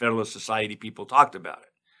earliest Federalist Society people talked about it.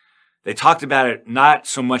 They talked about it not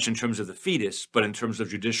so much in terms of the fetus, but in terms of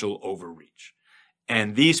judicial overreach.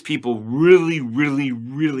 And these people really, really,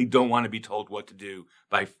 really don't want to be told what to do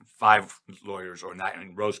by 5 lawyers, or not,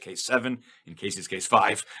 in Roe's case 7, in Casey's case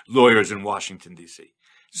 5 lawyers in Washington, D.C.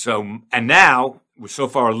 So, and now we're so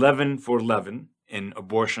far 11 for 11 in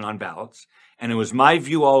abortion on ballots. And it was my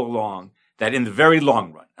view all along that in the very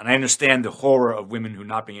long run, and I understand the horror of women who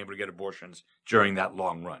not being able to get abortions during that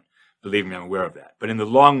long run. Believe me, I'm aware of that. But in the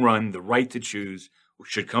long run, the right to choose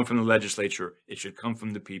should come from the legislature. It should come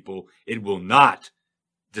from the people. It will not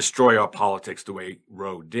destroy our politics the way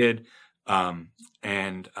Roe did. And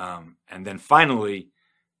then finally,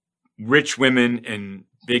 rich women in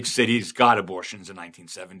big cities got abortions in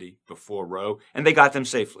 1970 before Roe, and they got them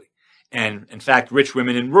safely. And in fact, rich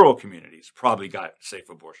women in rural communities probably got safe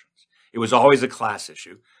abortions. It was always a class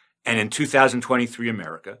issue. And in 2023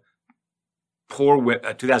 America,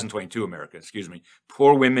 2022 America, excuse me,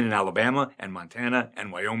 poor women in Alabama and Montana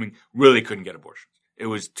and Wyoming really couldn't get abortions. It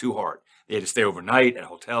was too hard. They had to stay overnight at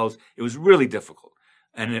hotels. It was really difficult,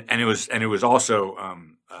 and it was also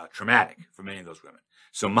traumatic for many of those women.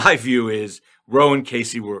 So my view is Roe and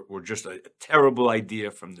Casey were just a terrible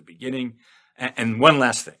idea from the beginning. And one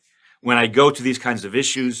last thing, when I go to these kinds of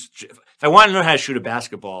issues, if I want to learn how to shoot a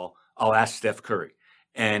basketball, I'll ask Steph Curry.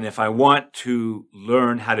 And if I want to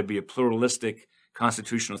learn how to be a pluralistic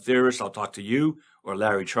constitutional theorist, I'll talk to you or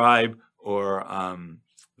Larry Tribe or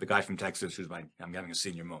the guy from Texas who's I'm having a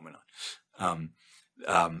senior moment on.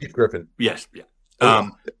 Steve Griffin. Yes, yeah.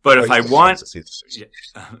 But if I want,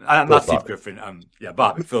 I'm not Steve Griffin.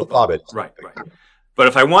 Bobbitt. Philip Bobbitt. Right. But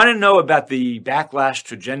if I want to know about the backlash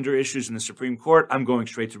to gender issues in the Supreme Court, I'm going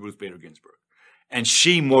straight to Ruth Bader Ginsburg. And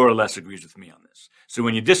she more or less agrees with me on this. So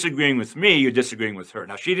when you're disagreeing with me, you're disagreeing with her.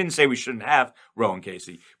 Now, she didn't say we shouldn't have Roe and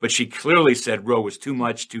Casey, but she clearly said Roe was too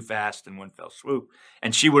much, too fast in one fell swoop.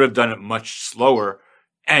 And she would have done it much slower.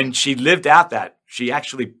 And she lived out that. She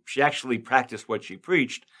actually practiced what she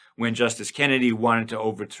preached when Justice Kennedy wanted to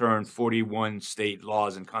overturn 41 state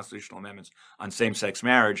laws and constitutional amendments on same-sex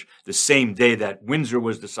marriage the same day that Windsor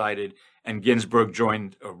was decided, and Ginsburg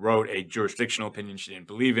wrote a jurisdictional opinion she didn't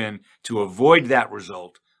believe in to avoid that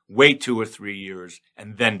result, wait 2 or 3 years,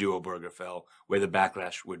 and then do Obergefell, where the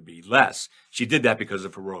backlash would be less. She did that because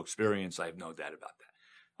of her Roe experience. I have no doubt about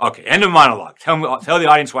that. Okay, end of monologue. Tell the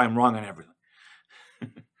audience why I'm wrong on everything.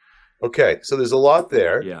 Okay, so there's a lot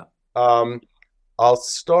there. Yeah. I'll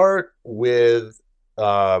start with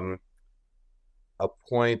a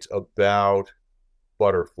point about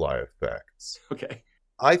butterfly effects. Okay.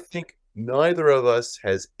 I think neither of us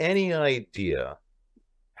has any idea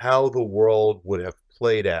how the world would have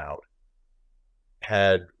played out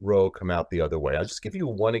had Roe come out the other way. I'll just give you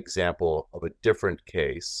one example of a different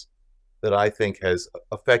case that I think has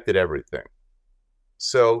affected everything.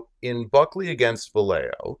 So in Buckley against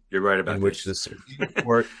Vallejo, you're right about in which the Supreme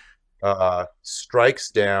Court strikes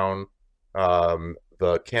down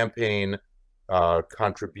the campaign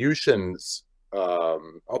contributions,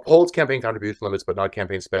 upholds campaign contribution limits, but not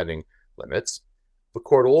campaign spending limits. The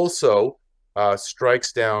court also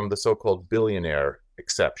strikes down the so-called billionaire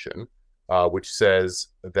exception, which says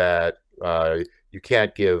that you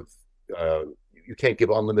can't give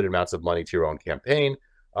unlimited amounts of money to your own campaign.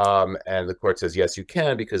 And the court says, yes, you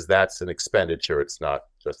can, because that's an expenditure. It's not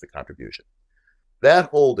just a contribution. That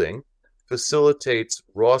holding facilitates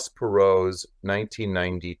Ross Perot's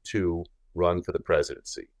 1992 run for the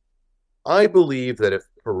presidency. I believe that if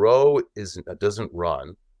Perot doesn't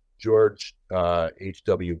run, George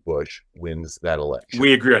H.W. Bush wins that election.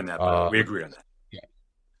 We agree on that. We agree on that.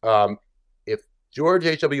 Yeah. If George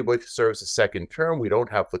H.W. Bush serves a second term, we don't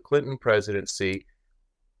have the Clinton presidency.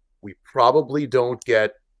 We probably don't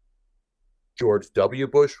get George W.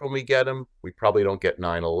 Bush when we get him. We probably don't get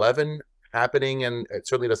 9/11 happening, and it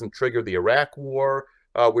certainly doesn't trigger the Iraq War,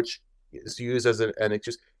 which is used as and it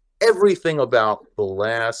just everything about the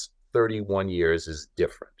last 31 years is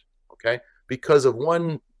different, okay? Because of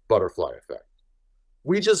one butterfly effect.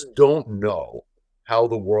 We just don't know how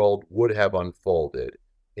the world would have unfolded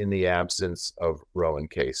in the absence of Roe and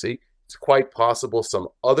Casey. It's quite possible some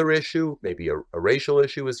other issue, maybe a racial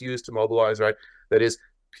issue, is used to mobilize, right? That is,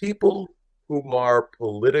 people who are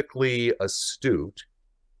politically astute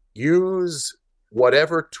use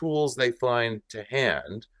whatever tools they find to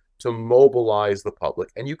hand to mobilize the public.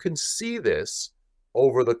 And you can see this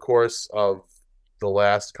over the course of the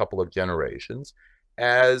last couple of generations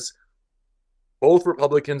as both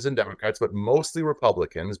Republicans and Democrats, but mostly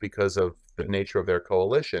Republicans because of the nature of their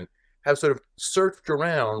coalition, have sort of searched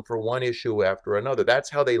around for one issue after another. That's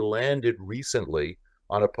how they landed recently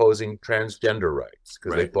on opposing transgender rights,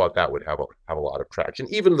 because they thought that would have a lot of traction,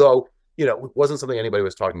 even though, it wasn't something anybody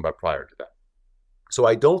was talking about prior to that. So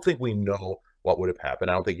I don't think we know what would have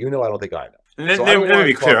happened. I don't think you know. I don't think I know. Let me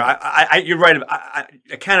be clear. You're right.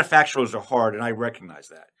 Counterfactuals are hard, and I recognize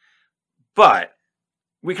that. But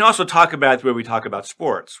we can also talk about where we talk about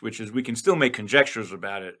sports, which is we can still make conjectures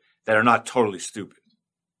about it that are not totally stupid.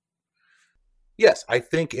 Yes, I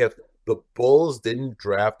think if the Bulls didn't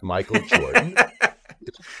draft Michael Jordan,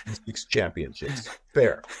 it's 6 championships.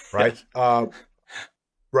 Fair, right? Yes.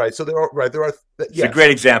 Right. So there are. It's a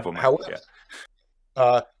great example. However,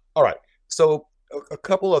 all right. So a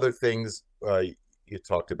couple other things you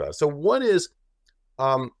talked about. So one is,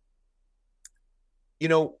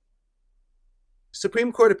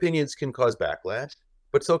 Supreme Court opinions can cause backlash,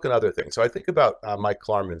 but so can other things. So I think about Mike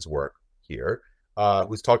Klarman's work here,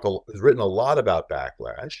 who's written a lot about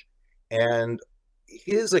backlash, and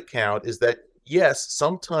his account is that yes,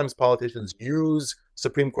 sometimes politicians use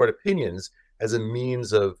Supreme Court opinions as a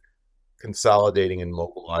means of consolidating and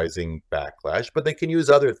mobilizing backlash, but they can use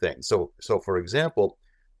other things. So for example,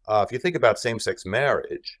 if you think about same-sex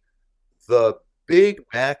marriage, the big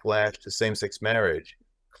backlash to same-sex marriage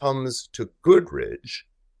comes to Goodridge,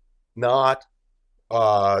 not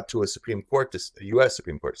to a Supreme Court, a U.S.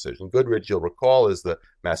 Supreme Court decision. Goodridge, you'll recall, is the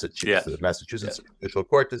Massachusetts official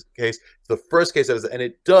court case. It's the first case that is, and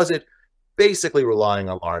it does it basically relying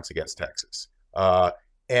on Lawrence against Texas.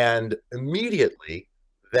 And immediately,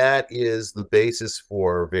 that is the basis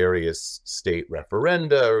for various state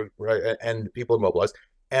referenda, right? And people are mobilized.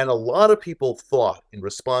 And a lot of people thought in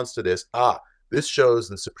response to this, this shows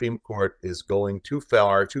the Supreme Court is going too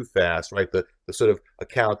far, too fast, right? The sort of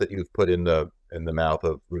account that you've put in the mouth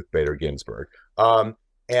of Ruth Bader Ginsburg. Hold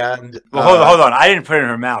on. I didn't put it in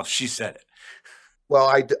her mouth. She said it.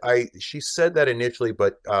 Well, she said that initially,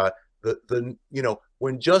 but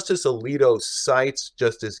when Justice Alito cites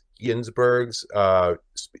Justice Ginsburg's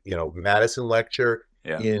Madison lecture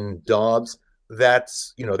in Dobbs,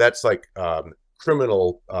 that's like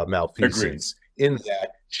criminal malfeasance. Agreed. In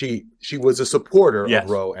that she was a supporter of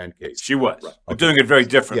Roe and Casey. She was, right. But doing it very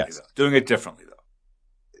differently. Yes. Doing it differently,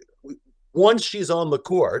 though. Once she's on the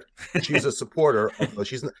court, she's a supporter.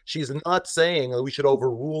 She's not saying we should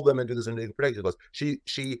overrule them and do this in the protection clause.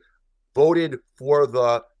 She voted for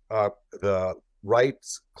the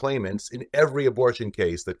rights claimants in every abortion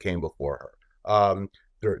case that came before her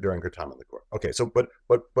during her time on the court. Okay, so but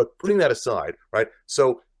putting that aside, right?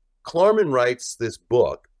 So Klarman writes this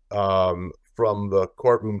book, From the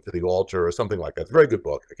Courtroom to the Altar, or something like that. It's a very good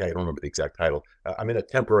book. Okay, I don't remember the exact title. I'm in a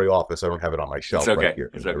temporary office. I don't have it on my shelf right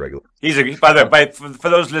here. It's okay. Regular. By the way, for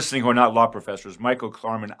those listening who are not law professors, Michael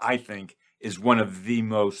Klarman, I think, is one of the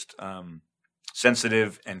most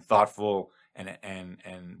sensitive and thoughtful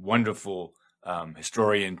and wonderful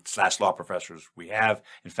historian/law professors we have.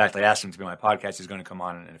 In fact, I asked him to be on my podcast. He's going to come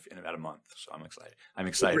on in about a month, so I'm excited.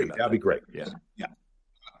 About That'd be great. Yeah.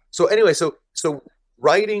 So anyway, so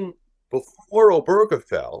writing before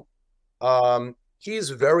Obergefell, he's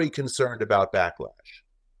very concerned about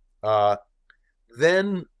backlash.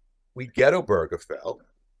 Then we get Obergefell,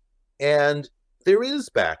 and there is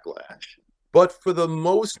backlash. But for the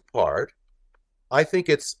most part, I think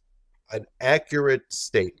it's an accurate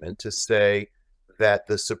statement to say that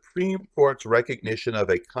the Supreme Court's recognition of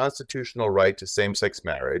a constitutional right to same-sex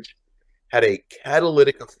marriage had a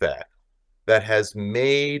catalytic effect that has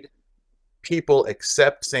made people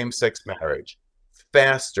accept same-sex marriage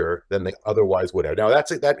faster than they otherwise would have. Now,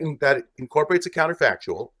 that incorporates a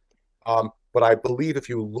counterfactual, but I believe if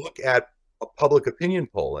you look at public opinion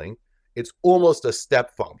polling, it's almost a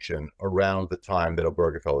step function around the time that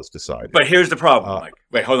Obergefell is decided. But here's the problem, Mike.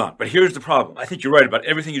 Wait, hold on. But here's the problem. I think you're right about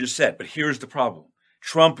everything you just said, but here's the problem.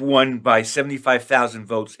 Trump won by 75,000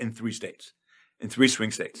 votes in 3 states, in 3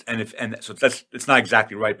 swing states. So it's not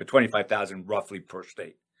exactly right, but 25,000 roughly per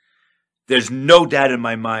state. There's no doubt in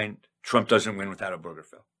my mind Trump doesn't win without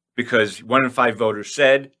Obergefell, because 1 in 5 voters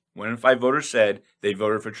said they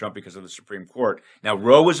voted for Trump because of the Supreme Court. Now,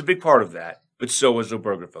 Roe was a big part of that, but so was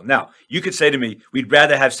Obergefell. Now, you could say to me, we'd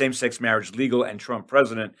rather have same-sex marriage legal and Trump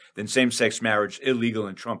president than same-sex marriage illegal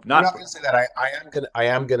and Trump not. I'm not going to say that. I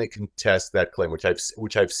am going to contest that claim,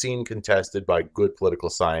 which I've seen contested by good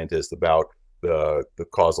political scientists about the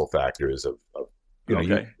causal factors of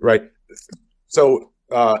right. So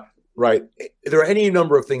right, there are any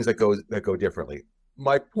number of things that go differently.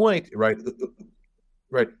 My point, right,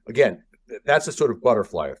 again, that's a sort of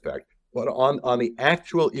butterfly effect. But on the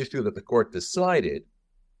actual issue that the court decided,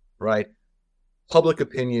 right, public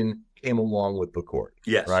opinion came along with the court.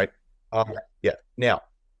 Yes. Right. Yeah. Now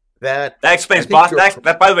that explains Bostock.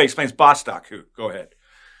 That, by the way, explains Bostock. Go ahead.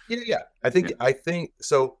 Yeah. I think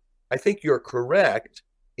so. I think you're correct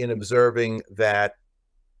in observing that,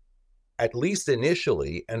 at least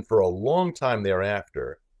initially and for a long time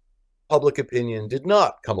thereafter, public opinion did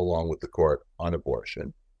not come along with the court on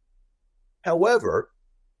abortion. However,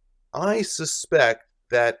 I suspect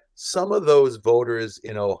that some of those voters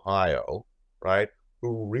in Ohio, right,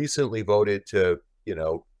 who recently voted to,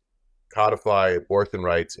 codify abortion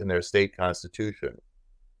rights in their state constitution,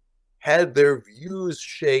 had their views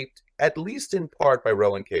shaped, at least in part, by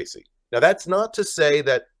Roe and Casey. Now, that's not to say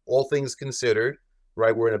that, all things considered,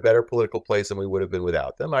 right, we're in a better political place than we would have been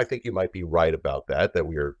without them. I think you might be right about that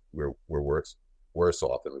we're worse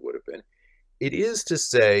off than we would have been. It is to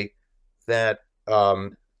say that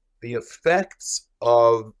the effects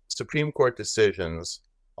of Supreme Court decisions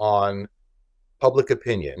on public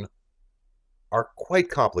opinion are quite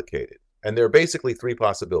complicated. And there are basically 3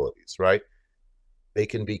 possibilities, right? They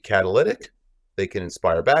can be catalytic, They can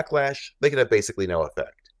inspire backlash. They can have basically no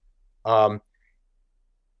effect.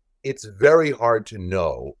 It's very hard to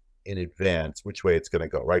know in advance which way it's going to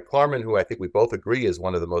go, right? Klarman, who I think we both agree is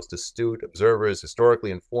one of the most astute observers,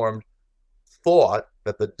 historically informed, thought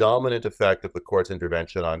that the dominant effect of the court's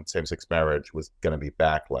intervention on same-sex marriage was going to be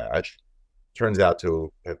backlash. Turns out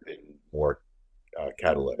to have been more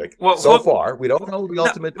catalytic. Well, so far, we don't know the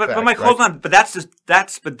ultimate effect. But Mike, right? Hold on. But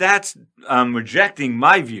that's rejecting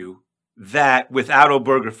my view that without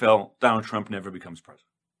Obergefell, Donald Trump never becomes president.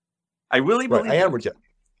 I really believe I am rejecting.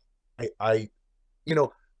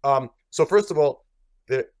 So first of all,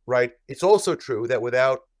 it's also true that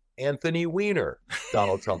without Anthony Weiner,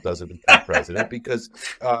 Donald Trump doesn't become president because,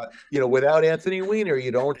 without Anthony Weiner,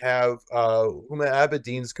 you don't have Huma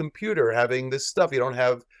Abedin's computer having this stuff. You don't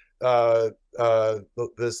have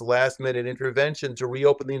this last-minute intervention to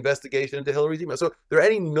reopen the investigation into Hillary's email. So there are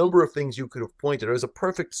any number of things you could have pointed. There's a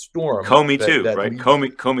perfect storm. Comey too, right?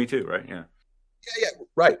 Comey too, right? Yeah. Yeah,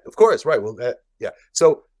 right. Of course, right. Well, yeah.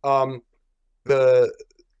 So all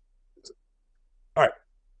right.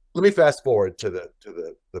 Let me fast forward to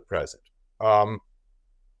the present. The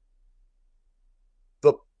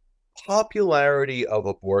popularity of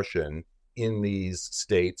abortion in these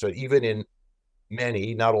states, or even in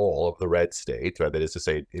many, not all of the red states, right? That is to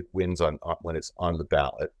say, it wins on when it's on the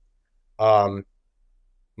ballot.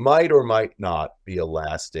 Might or might not be a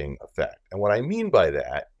lasting effect. And what I mean by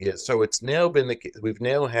that is, so it's now been we've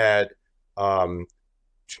now had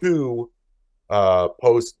two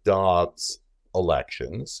post-Dobbs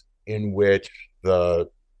elections in which the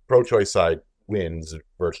pro-choice side wins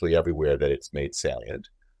virtually everywhere that it's made salient.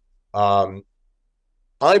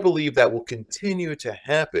 I believe that will continue to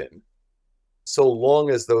happen so long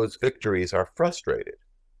as those victories are frustrated,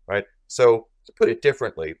 right? So to put it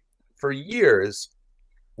differently, for years,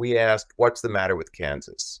 we asked, what's the matter with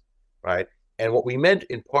Kansas, right? And what we meant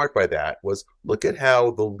in part by that was, look at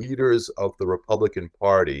how the leaders of the Republican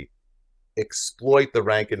Party exploit the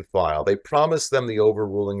rank and file. They promise them the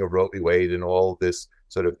overruling of Roe v. Wade and all this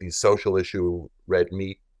sort of these social issue red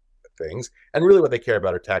meat things. And really what they care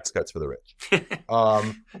about are tax cuts for the rich.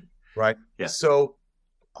 Right? Yeah. So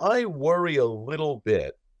I worry a little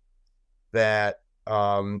bit that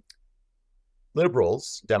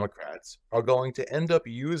liberals, Democrats, are going to end up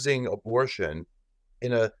using abortion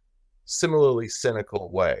in a similarly cynical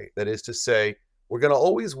way. That is to say, we're going to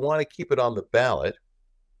always want to keep it on the ballot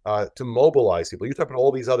to mobilize people. You talk about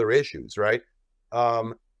all these other issues, right?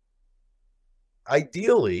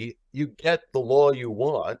 Ideally, you get the law you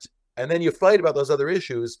want, and then you fight about those other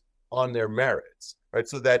issues on their merits, right?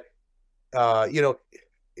 So that,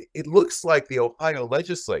 it looks like the Ohio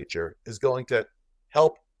legislature is going to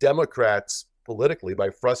help Democrats politically by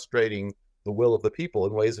frustrating the will of the people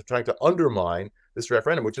in ways of trying to undermine this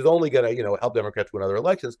referendum, which is only going to, help Democrats win other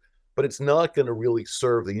elections, but it's not going to really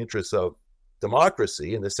serve the interests of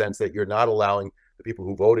democracy in the sense that you're not allowing the people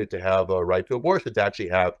who voted to have a right to abortion to actually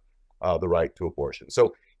have the right to abortion.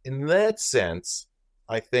 So in that sense,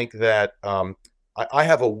 I think that I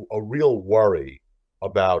have a real worry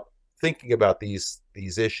about thinking about these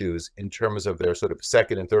issues in terms of their sort of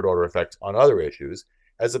second and third order effects on other issues,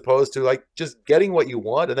 as opposed to like just getting what you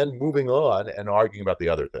want and then moving on and arguing about the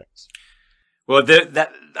other things. Well, so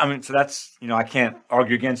that's, I can't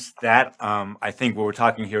argue against that. I think what we're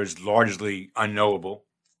talking here is largely unknowable,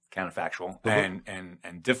 counterfactual,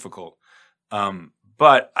 and difficult.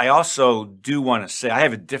 But I also do want to say I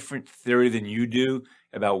have a different theory than you do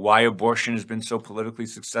about why abortion has been so politically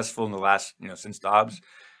successful in the last, since Dobbs.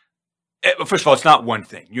 First of all, it's not one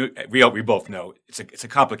thing. We both know it's a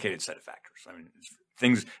complicated set of factors. I mean,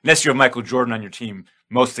 things, unless you have Michael Jordan on your team,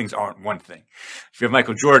 most things aren't one thing. If you have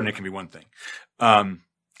Michael Jordan, it can be one thing.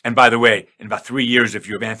 And by the way, in about 3 years, if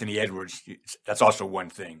you have Anthony Edwards, that's also one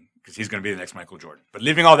thing because he's going to be the next Michael Jordan. But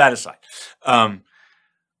leaving all that aside,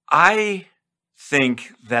 I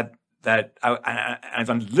think that I've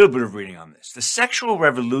done a little bit of reading on this. The sexual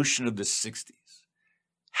revolution of the 60s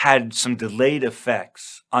had some delayed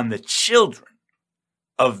effects on the children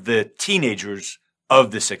of the teenagers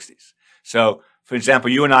of the 60s. So, for example,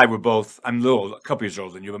 you and I were both, I'm a couple years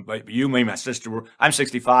older than you, but you, me, my sister, I'm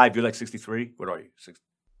 65, you're like 63. What are you? 60?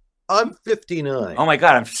 I'm 59. Oh my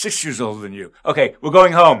God, I'm 6 years older than you. Okay, we're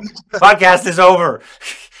going home. Podcast is over.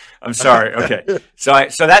 I'm sorry. Okay. So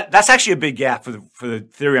that's actually a big gap for the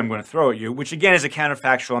theory I'm going to throw at you, which again is a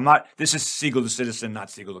counterfactual. This is Siegel the citizen,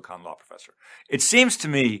 not Siegel the common law professor. It seems to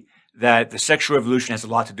me that the sexual revolution has a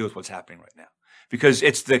lot to do with what's happening right now because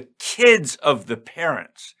it's the kids of the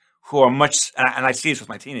parents who are much, and I see this with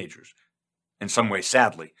my teenagers in some ways,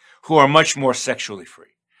 sadly, who are much more sexually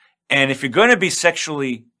free. And if you're going to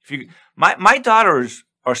My daughters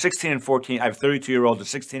are 16 and 14. I have 32-year-old, a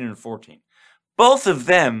 16 and 14. Both of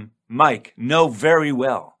them, Mike, know very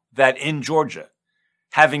well that in Georgia,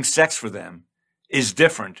 having sex for them is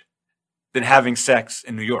different than having sex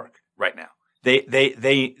in New York right now.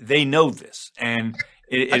 They know this, and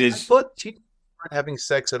it is. I thought teenagers aren't having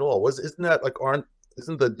sex at all. Isn't that like aren't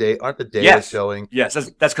the data Yes. showing? Yes,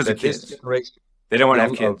 that's because of this kids. generation They don't want to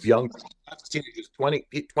have kids. of young teenagers, 20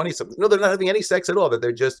 something. No, they're not having any sex at all. That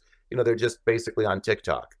they're just basically on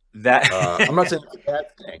TikTok. That I'm not saying it's a bad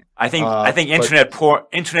thing. I think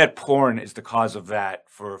internet porn is the cause of that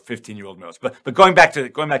for 15-year-old males. But going back to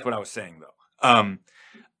what I was saying though,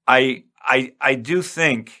 I do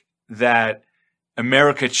think that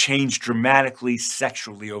America changed dramatically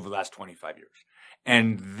sexually over the last 25 years,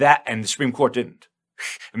 and the Supreme Court didn't.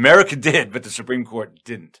 America did, but the Supreme Court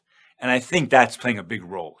didn't. And I think that's playing a big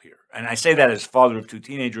role here. And I say that as father of two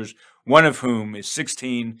teenagers, one of whom is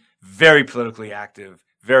 16, very politically active,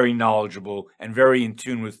 very knowledgeable, and very in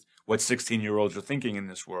tune with what 16-year-olds are thinking in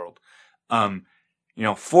this world.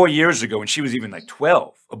 4 years ago, when she was even like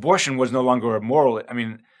 12, abortion was no longer immoral. I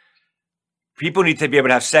mean, people need to be able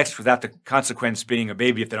to have sex without the consequence being a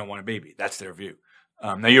baby if they don't want a baby. That's their view.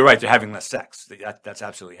 Now, you're right. They're having less sex. That's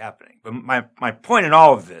absolutely happening. But my point in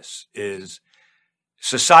all of this is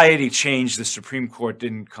society changed. The Supreme Court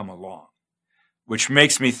didn't come along, which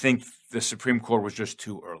makes me think the Supreme Court was just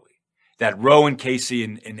too early. That Roe and Casey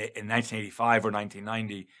in 1985 or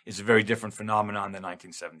 1990 is a very different phenomenon than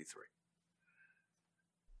 1973.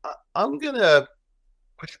 I'm going to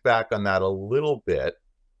push back on that a little bit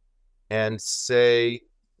and say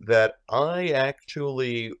that I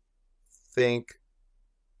actually think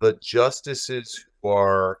the justices who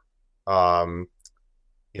are, a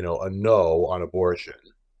no on abortion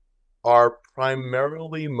are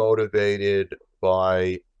primarily motivated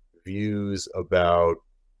by views about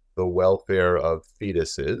the welfare of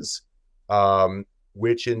fetuses,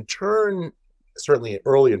 which in turn, certainly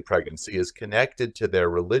early in pregnancy, is connected to their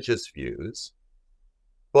religious views,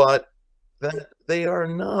 but that they are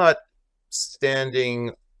not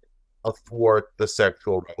standing athwart the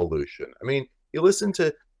sexual revolution. I mean,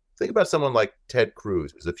 think about someone like Ted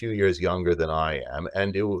Cruz, who's a few years younger than I am,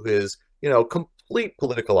 and who is, complete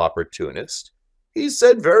political opportunist. He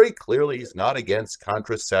said very clearly he's not against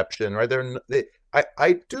contraception, right?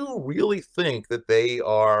 I do really think that they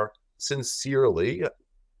are sincerely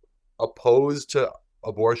opposed to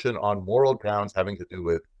abortion on moral grounds having to do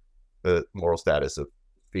with the moral status of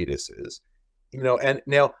fetuses. And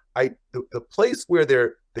now the place where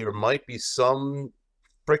there might be some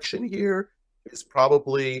friction here is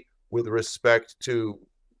probably with respect to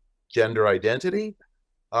gender identity.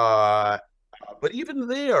 But even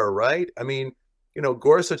there, right? I mean,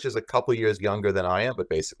 Gorsuch is a couple years younger than I am, but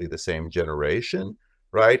basically the same generation,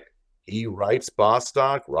 right? He writes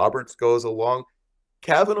Bostock. Roberts goes along.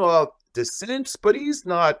 Kavanaugh dissents, but he's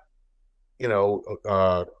not,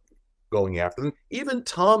 going after them. Even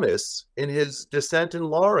Thomas, in his dissent in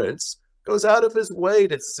Lawrence, goes out of his way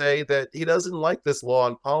to say that he doesn't like this law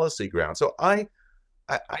on policy grounds. So I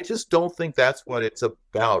just don't think that's what it's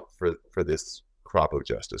about for this crop of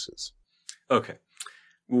justices. Okay.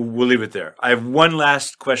 We'll leave it there. I have one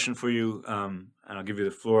last question for you, and I'll give you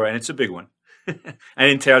the floor, and it's a big one. I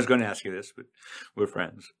didn't tell you I was going to ask you this, but we're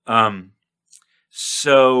friends.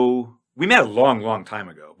 So we met a long, long time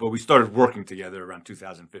ago, but we started working together around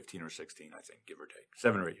 2015 or 16, I think, give or take,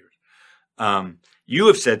 7 or 8 years. You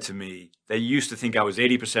have said to me that you used to think I was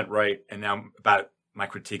 80% right, and now about my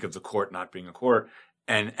critique of the court not being a court,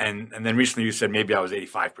 and then recently you said maybe I was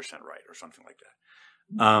 85% right or something like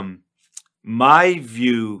that. My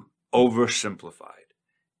view, oversimplified,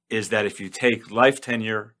 is that if you take life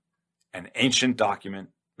tenure, an ancient document,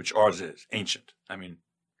 which ours is ancient. I mean,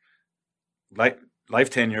 life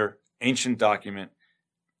tenure, ancient document,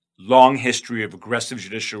 long history of aggressive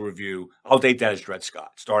judicial review. I'll date that as Dred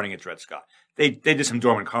Scott, starting at Dred Scott. They did some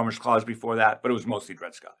dormant commerce clause before that, but it was mostly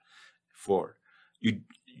Dred Scott forward.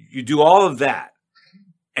 You do all of that,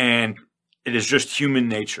 and it is just human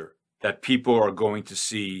nature that people are going to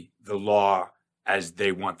see the law as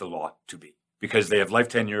they want the law to be. Because they have life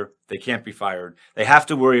tenure, they can't be fired. They have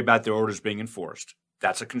to worry about their orders being enforced.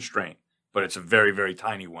 That's a constraint, but it's a very, very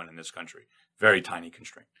tiny one in this country. Very tiny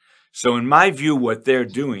constraint. So in my view, what they're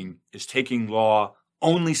doing is taking law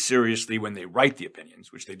only seriously when they write the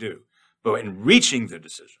opinions, which they do, but in reaching the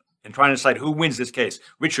decision and trying to decide who wins this case.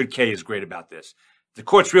 Richard Kay is great about this. The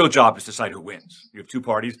court's real job is to decide who wins. You have two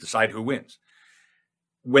parties, decide who wins.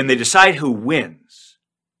 When they decide who wins,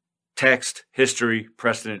 text, history,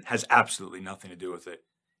 precedent has absolutely nothing to do with it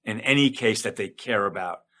in any case that they care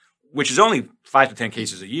about which is only 5 to 10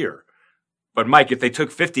 cases a year. But Mike, if they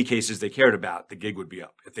took 50 cases they cared about, the gig would be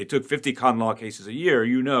up. If they took 50 con law cases a year,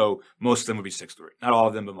 most of them would be 6-3. Not all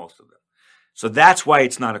of them, but most of them. So that's why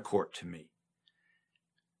it's not a court to me.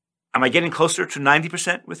 Am I getting closer to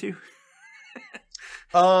 90% with you?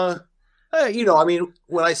 When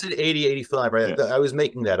I said 80, 85, right, I was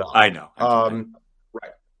making that up. I know.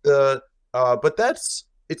 Right. But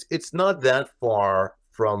it's not that far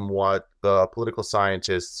from what the political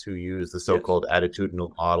scientists who use the so-called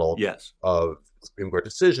attitudinal model of Supreme Court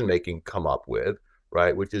decision-making come up with,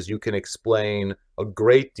 right? Which is you can explain a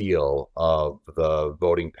great deal of the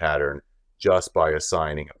voting pattern just by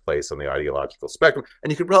assigning a place on the ideological spectrum.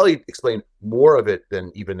 And you could probably explain more of it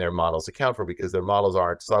than even their models account for, because their models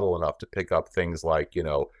aren't subtle enough to pick up things like,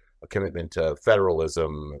 a commitment to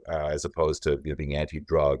federalism as opposed to being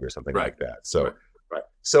anti-drug or something like that. So, right.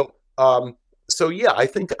 So yeah, I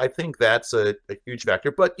think that's a huge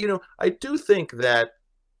factor. But, I do think that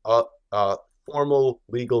formal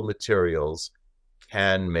legal materials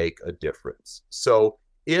can make a difference. So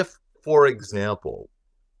if, for example,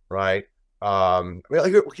 right, I'll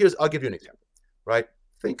give you an example, right?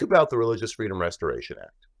 Think about the Religious Freedom Restoration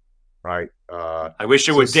Act, right? I wish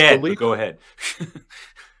it were dead, but go ahead.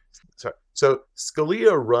 Sorry. So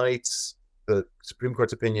Scalia writes the Supreme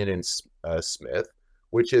Court's opinion in Smith,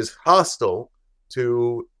 which is hostile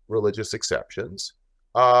to religious exceptions.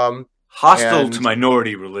 Hostile to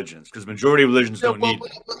minority religions, because majority religions don't need them.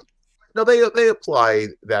 No, they apply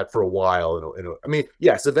that for a while.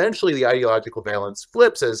 Yes, eventually the ideological balance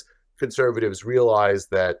flips as conservatives realize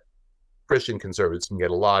that Christian conservatives can get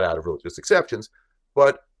a lot out of religious exceptions.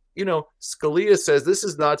 But, Scalia says this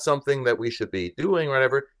is not something that we should be doing or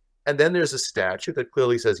whatever. And then there's a statute that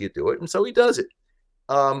clearly says you do it. And so he does it.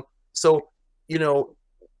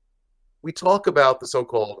 We talk about the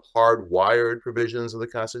so-called hardwired provisions of the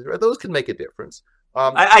Constitution. Those can make a difference.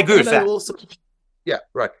 I agree with that. Yeah,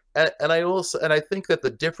 right. And I think that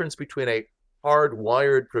the difference between a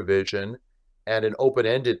hardwired provision and an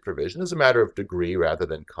open-ended provision is a matter of degree rather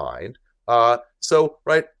than kind. Right,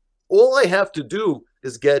 all I have to do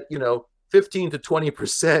is get 15 to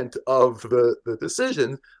 20% of the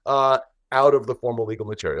decision out of the formal legal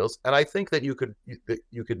materials, and I think that you could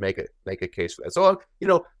make a case for that. So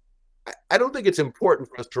I don't think it's important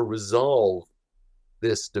for us to resolve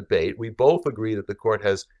this debate. We both agree that the court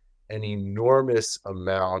has an enormous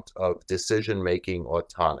amount of decision-making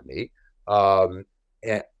autonomy, and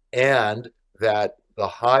that the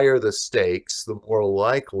higher the stakes, the more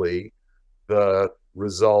likely the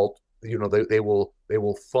result. They will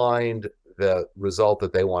find the result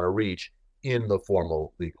that they want to reach in the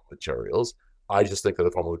formal legal materials. I just think that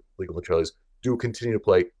the formal legal materials do continue to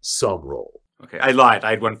play some role. Okay, I lied.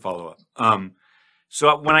 I had one follow-up.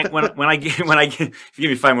 So when I give, if you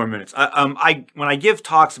give me 5 more minutes, when I give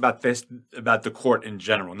talks about the court in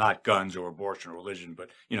general, not guns or abortion or religion, but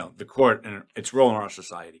the court and its role in our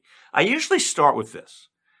society, I usually start with this.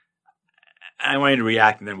 And I want you to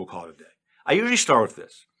react, and then we'll call it a day. I usually start with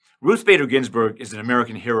this. Ruth Bader Ginsburg is an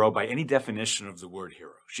American hero by any definition of the word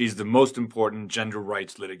hero. She's the most important gender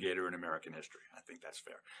rights litigator in American history. I think that's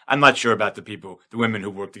fair. I'm not sure about the women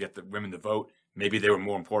who worked to get the women to vote. Maybe they were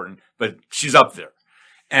more important, but she's up there.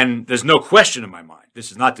 And there's no question in my mind,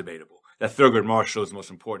 this is not debatable, that Thurgood Marshall is the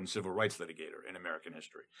most important civil rights litigator in American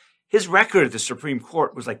history. His record at the Supreme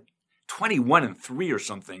Court was like 21-3 or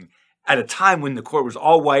something at a time when the court was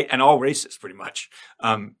all white and all racist, pretty much.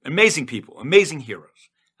 Amazing people, amazing heroes.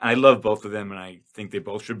 And I love both of them, and I think they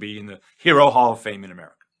both should be in the Hero Hall of Fame in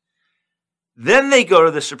America. Then they go to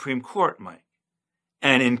the Supreme Court, Mike.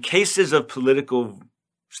 And in cases of political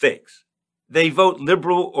stakes, they vote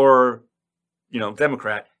liberal or,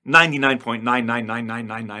 Democrat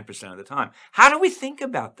 99.999999% of the time. How do we think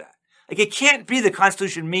about that? Like, it can't be the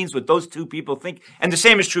Constitution means what those two people think. And the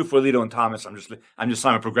same is true for Alito and Thomas.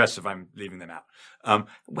 I'm a progressive. I'm leaving them out.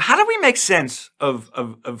 How do we make sense of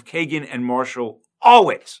Kagan and Marshall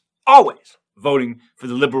always voting for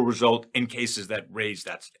the liberal result in cases that raise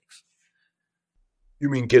that stakes? You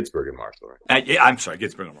mean Ginsburg and Marshall, right? I'm sorry,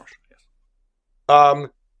 Ginsburg and Marshall, yes.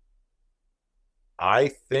 I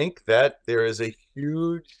think that there is a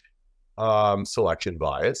huge selection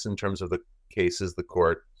bias in terms of the cases the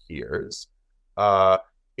court hears.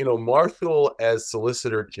 Marshall, as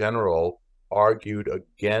Solicitor General, argued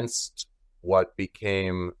against what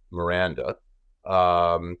became Miranda.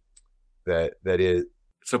 That is.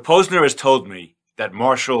 So Posner has told me that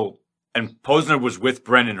Marshall, and Posner was with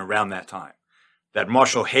Brennan around that time, that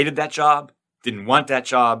Marshall hated that job, didn't want that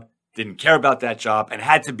job, didn't care about that job, and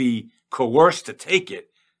had to be coerced to take it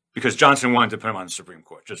Because Johnson wanted to put him on the Supreme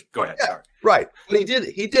Court. Just go ahead. Yeah, Sorry. right. But he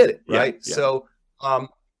did it, right? Yeah. So,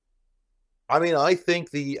 I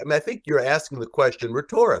think you're asking the question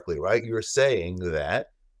rhetorically, right? You're saying that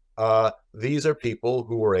these are people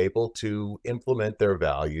who were able to implement their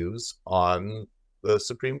values on the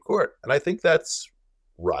Supreme Court. And I think that's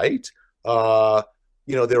right.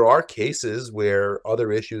 There are cases where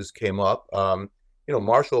other issues came up.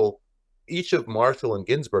 Each of Marshall and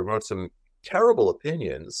Ginsburg wrote some terrible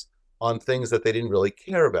opinions on things that they didn't really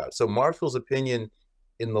care about. So Marshall's opinion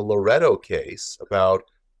in the Loretto case about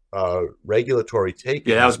regulatory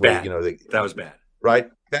taking. Yeah, that was bad. That was bad. Right?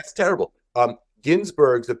 That's terrible.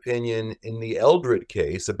 Ginsburg's opinion in the Eldred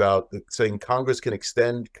case about saying Congress can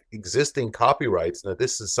extend existing copyrights and that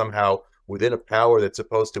this is somehow within a power that's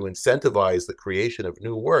supposed to incentivize the creation of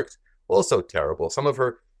new works, also terrible.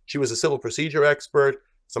 She was a civil procedure expert.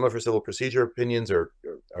 Some of her civil procedure opinions are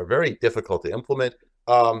very difficult to implement.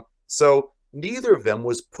 So neither of them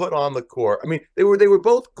was put on the court. I mean, they were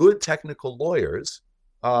both good technical lawyers.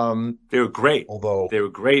 They were great. Although they were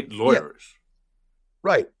great lawyers. Yeah,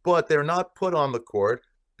 right, but they're not put on the court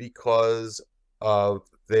because of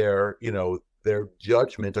their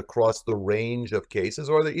judgment across the range of cases,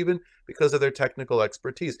 or even because of their technical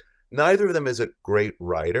expertise. Neither of them is a great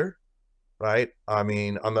writer, right? I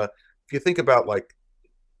mean, if you think about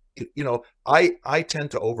I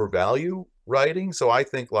tend to overvalue writing, so I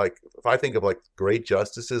think if I think of great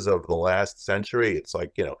justices of the last century, it's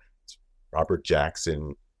it's Robert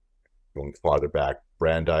Jackson, going farther back,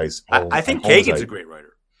 Brandeis. I think Kagan's a great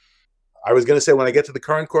writer. I was going to say, when I get to the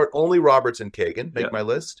current court, only Roberts and Kagan make my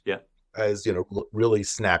list. Yeah. As really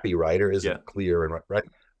snappy writer, isn't clear and right.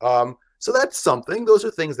 So that's something. Those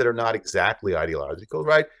are things that are not exactly ideological,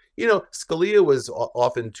 right? Scalia was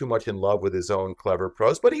often too much in love with his own clever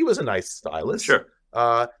prose, but he was a nice stylist. Sure.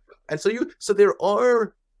 And so there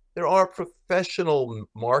are professional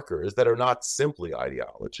markers that are not simply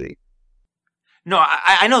ideology. No,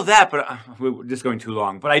 I know that, but we're just going too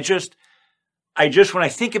long. But I just when I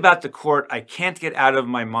think about the court, I can't get out of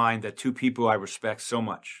my mind that two people I respect so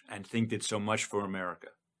much and think did so much for America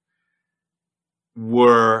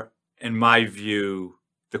were, in my view,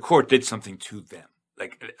 the court did something to them.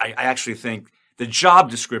 I actually think the job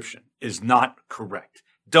description is not correct.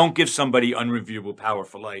 Don't give somebody unreviewable power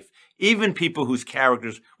for life. Even people whose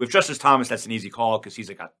characters, with Justice Thomas, that's an easy call because he's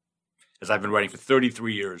as I've been writing for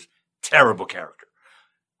 33 years, terrible character.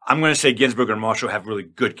 I'm going to say Ginsburg and Marshall have really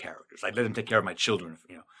good characters. I'd let them take care of my children.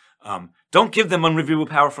 Don't give them unreviewable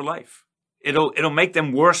power for life. It'll make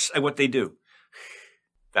them worse at what they do.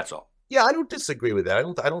 That's all. Yeah, I don't disagree with that. I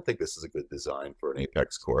don't think this is a good design for an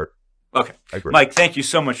apex court. Okay, I agree. Mike, thank you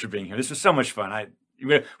so much for being here. This was so much fun.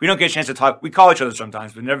 We don't get a chance to talk. We call each other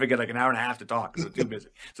sometimes, but never get an hour and a half to talk because we're too busy.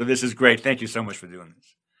 So this is great. Thank you so much for doing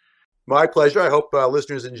this. My pleasure. I hope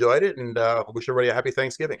listeners enjoyed it, and wish everybody a happy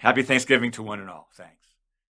Thanksgiving. Happy Thanksgiving to one and all. Thanks.